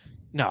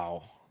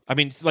 no. I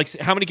mean, like,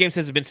 how many games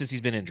has it been since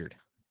he's been injured?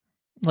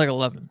 Like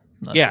 11.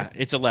 Yeah,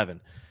 it's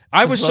 11.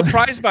 I was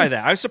surprised by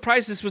that. I was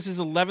surprised this was his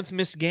 11th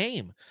missed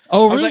game.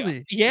 Oh, I was really?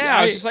 Like, yeah.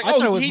 I was just like, I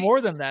thought it was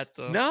more than that,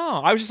 though. No,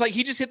 I was just like,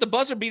 he just hit the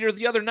buzzer beater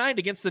the other night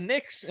against the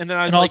Knicks. And then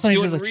I was like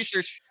doing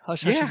research.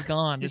 Hush, he's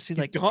gone. He's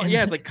like, gone.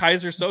 Yeah, it's like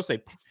Kaiser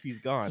Sose. He's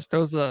gone. Just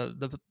throws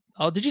the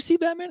oh, did you see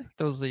Batman?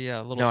 Those the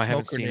little No, I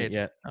haven't smoke seen grenade. it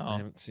yet. Oh. I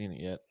haven't seen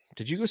it yet.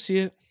 Did you go see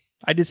it?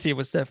 I did see it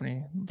with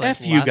Stephanie.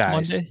 F you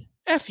guys. Monday.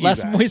 F you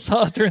Last guys. we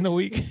saw it during the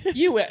week.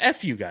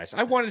 F you guys.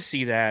 I wanted to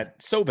see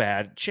that so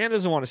bad. Shannon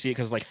doesn't want to see it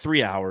because it's like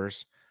 3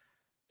 hours.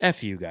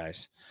 F you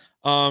guys.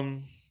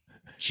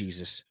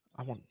 Jesus.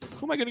 Who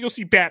am I going to go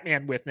see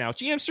Batman with now?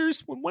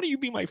 Jamsters, when do you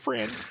be my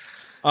friend?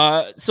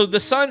 So the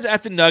Suns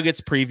at the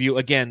Nuggets preview.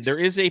 Again, there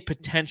is a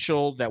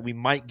potential that we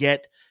might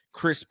get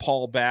Chris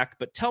Paul back,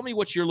 but tell me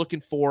what you're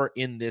looking for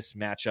in this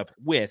matchup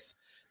with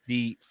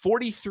the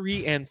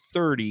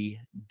 43-30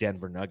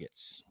 Denver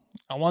Nuggets.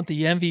 I want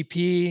the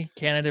MVP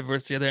candidate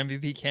versus the other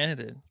MVP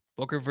candidate.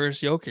 Booker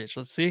versus Jokic.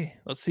 Let's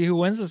see who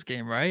wins this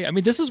game, right? I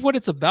mean, this is what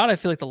it's about. I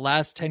feel like the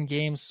last 10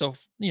 games, so,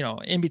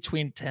 in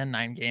between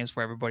 9 games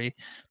for everybody,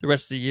 the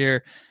rest of the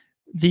year,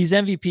 these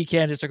MVP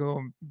candidates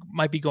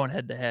might be going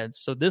head to head.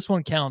 So this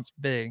one counts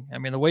big. I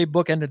mean, the way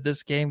Book ended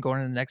this game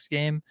going into the next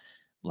game,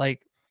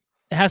 like,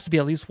 it has to be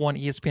at least one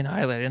ESPN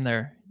highlight in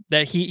there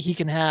that he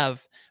can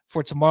have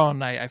for tomorrow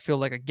night, I feel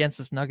like, against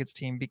this Nuggets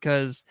team,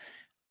 because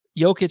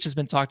Jokic has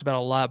been talked about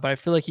a lot, but I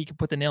feel like he can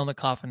put the nail in the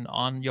coffin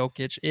on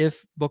Jokic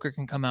if Booker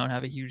can come out and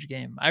have a huge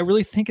game. I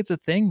really think it's a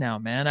thing now,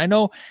 man. I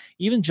know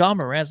even John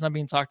Morant's not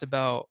being talked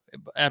about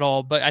at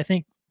all, but I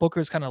think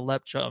Booker's kind of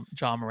left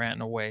John Morant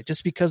in a way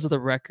just because of the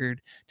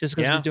record, just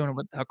because he's doing it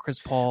without Chris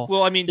Paul.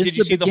 Well, I mean, did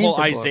you see the whole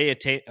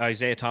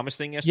Isaiah Thomas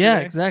thing yesterday? Yeah,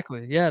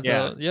 exactly. Yeah.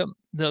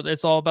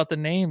 It's all about the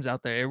names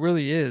out there. It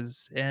really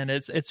is. And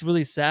it's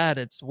really sad.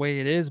 It's the way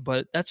it is,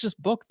 but that's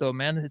just Book though,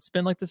 man. It's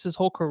been like this his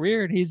whole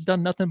career and he's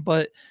done nothing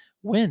but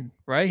win,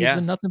 right? He's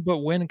done nothing but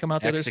win and come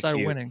out the other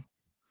side winning.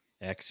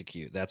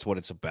 Execute. That's what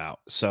it's about.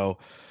 So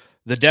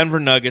the Denver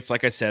Nuggets,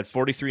 like I said,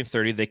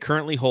 43-30, they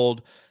currently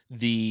hold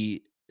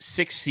the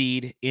 6th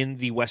seed in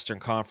the Western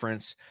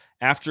Conference.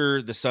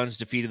 After the Suns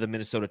defeated the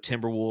Minnesota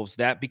Timberwolves,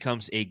 that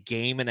becomes a 1.5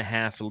 game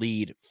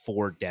lead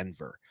for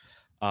Denver.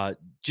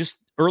 Just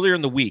earlier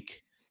in the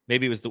week,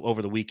 maybe it was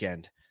over the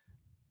weekend,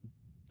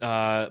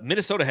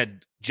 Minnesota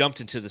had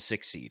jumped into the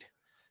 6th seed,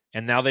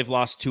 and now they've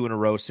lost 2 in a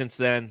row. Since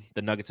then,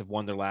 the Nuggets have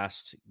won their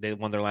last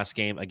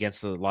game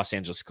against the Los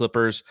Angeles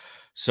Clippers.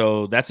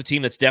 So that's a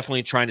team that's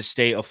definitely trying to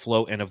stay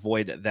afloat and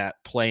avoid that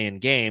play-in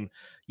game.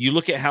 You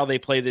look at how they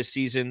play this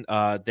season.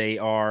 They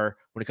are,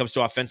 when it comes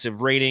to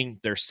offensive rating,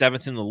 they're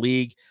 7th in the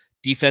league.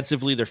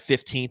 Defensively, they're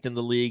 15th in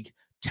the league,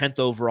 10th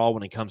overall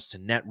when it comes to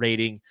net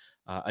rating.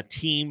 A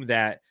team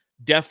that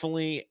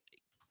definitely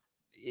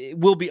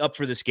will be up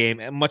for this game,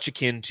 and much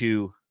akin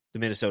to the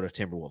Minnesota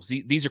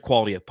Timberwolves. These are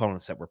quality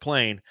opponents that we're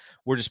playing.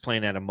 We're just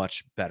playing at a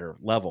much better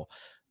level.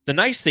 The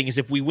nice thing is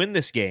if we win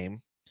this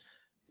game,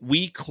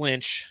 we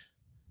clinch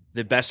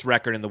the best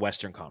record in the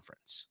Western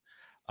Conference.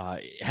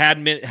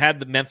 Had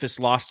the Memphis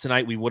lost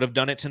tonight, we would have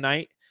done it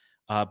tonight.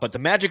 But the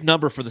magic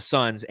number for the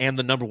Suns and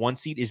the number 1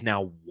 seed is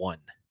now 1,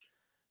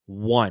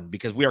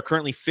 because we are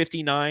currently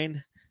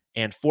 59-14,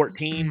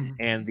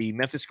 and the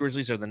Memphis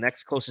Grizzlies are the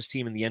next closest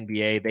team in the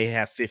NBA. They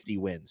have 50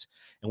 wins,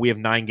 and we have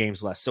 9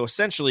 games left. So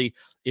essentially,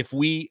 if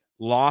we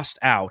lost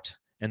out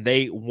and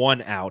they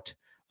won out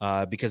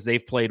because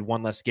they've played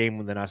 1 less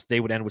game than us, they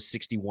would end with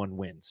 61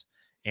 wins.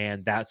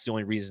 And that's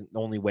the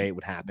only way it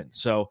would happen.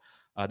 So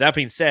that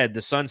being said,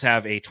 the Suns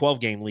have a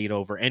 12-game lead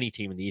over any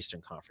team in the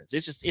Eastern Conference.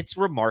 It's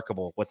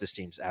remarkable what this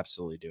team's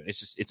absolutely doing.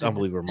 It's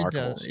unbelievably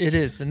remarkable. It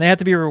is, and they have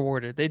to be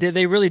rewarded.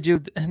 They really do.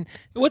 And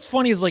what's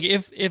funny is, like,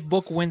 if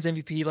Book wins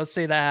MVP, let's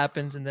say that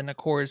happens, and then of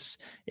course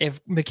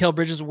if Mikal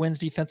Bridges wins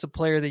Defensive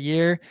Player of the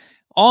Year,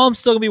 all I'm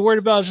still gonna be worried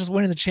about is just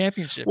winning the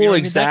championship. Well,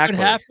 exactly.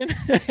 That could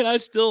happen, and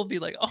I'd still be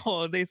like,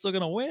 oh, they're still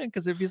gonna win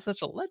because it'd be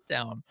such a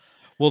letdown.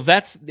 Well,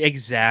 that's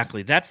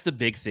the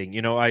big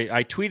thing.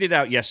 I tweeted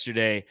out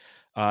yesterday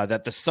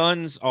that the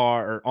Suns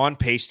are on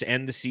pace to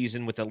end the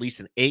season with at least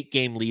an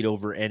 8-game lead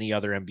over any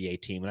other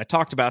NBA team. And I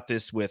talked about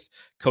this with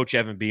Coach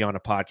Evan B on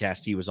a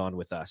podcast he was on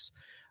with us.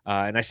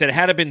 And I said it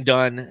hadn't been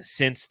done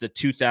since the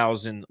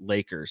 2000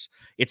 Lakers.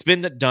 It's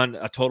been done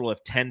a total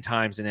of 10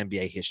 times in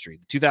NBA history.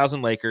 The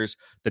 2000 Lakers,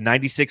 the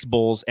 96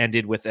 Bulls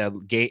ended with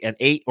an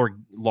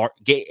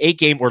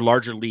 8-game or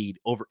larger lead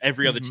over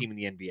every other team in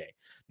the NBA.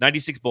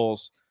 96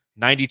 Bulls,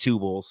 92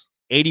 Bulls,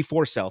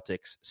 84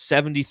 Celtics,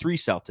 73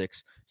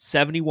 Celtics,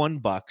 71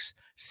 Bucks,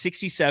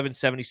 67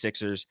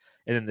 76ers,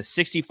 and then the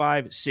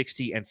 65,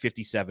 60, and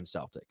 57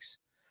 Celtics.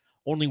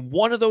 Only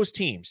one of those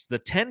teams, the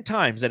 10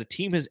 times that a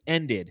team has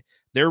ended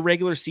their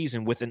regular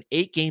season with an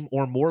 8-game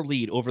or more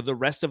lead over the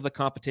rest of the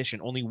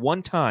competition, only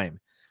one time,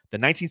 the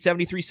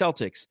 1973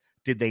 Celtics,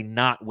 did they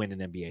not win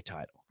an NBA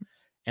title.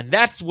 And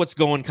that's what's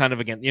going kind of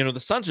again. The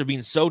Suns are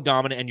being so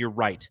dominant, and you're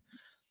right.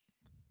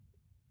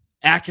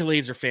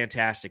 Accolades are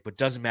fantastic, but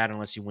doesn't matter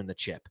unless you win the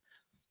chip.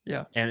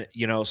 Yeah. And,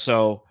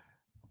 so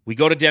we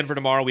go to Denver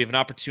tomorrow. We have an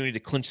opportunity to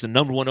clinch the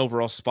number 1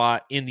 overall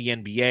spot in the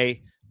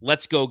NBA.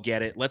 Let's go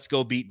get it. Let's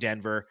go beat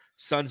Denver.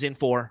 Suns in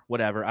 4,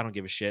 whatever. I don't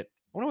give a shit.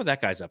 I wonder what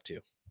that guy's up to.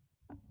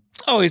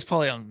 Oh, he's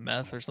probably on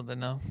meth or something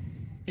now.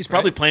 He's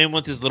probably playing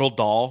with his little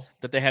doll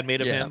that they had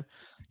made of him,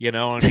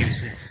 and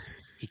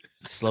he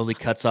slowly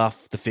cuts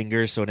off the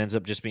fingers, so it ends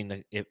up just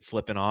being it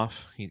flipping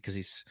off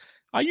because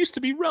I used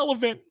to be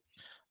relevant.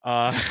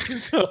 Any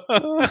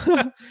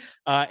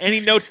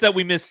notes that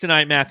we missed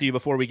tonight, Matthew,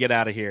 before we get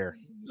out of here?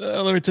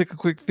 Let me take a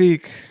quick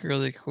peek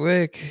really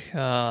quick.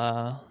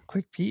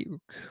 Quick peek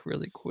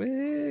really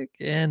quick.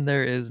 And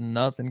there is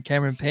nothing.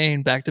 Cameron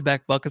Payne,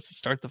 back-to-back buckets to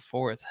start the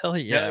 4th. Hell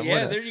yeah.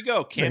 Yeah, there you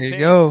go. There you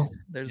go.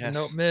 There's a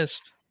note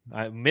missed.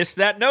 I missed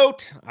that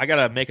note. I got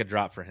to make a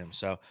drop for him.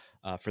 So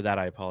for that,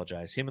 I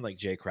apologize. Him and like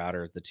Jay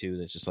Crowder, the two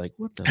that's just like,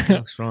 what the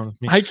fuck's wrong with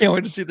me? I can't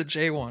wait to see the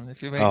Jay one.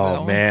 If you make that one.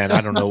 Oh, man.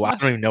 I don't know. I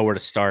don't even know where to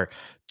start.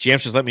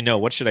 Jamsters, let me know.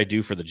 What should I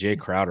do for the Jay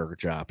Crowder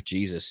job?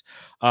 Jesus.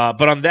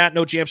 But on that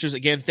note, Jamsters,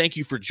 again, thank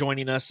you for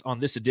joining us on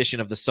this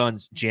edition of the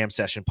Suns Jam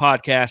Session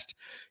podcast.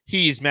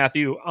 He's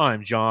Matthew.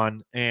 I'm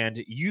John.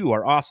 And you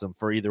are awesome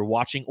for either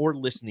watching or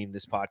listening to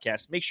this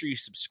podcast. Make sure you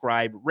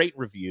subscribe, rate,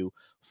 review,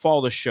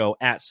 follow the show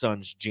at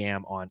Suns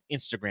Jam on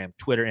Instagram,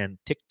 Twitter, and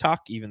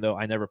TikTok, even though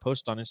I never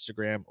post on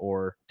Instagram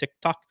or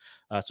TikTok.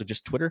 So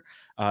just Twitter.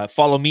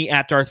 Follow me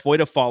at Darth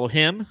Voida. Follow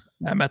him.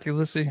 I'm Matthew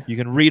Lissy. You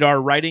can read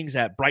our writings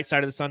at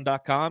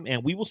brightsideofthesun.com,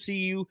 and we will see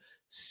you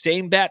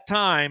same bat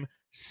time,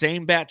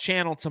 same bat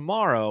channel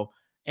tomorrow.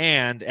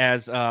 And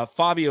as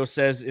Fabio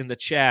says in the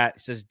chat,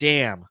 he says,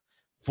 damn,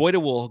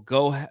 Voida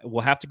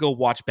will have to go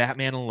watch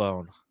Batman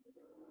alone.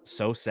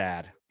 So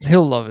sad.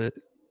 He'll love it.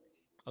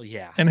 Oh,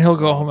 yeah. And he'll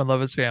go home and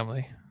love his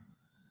family.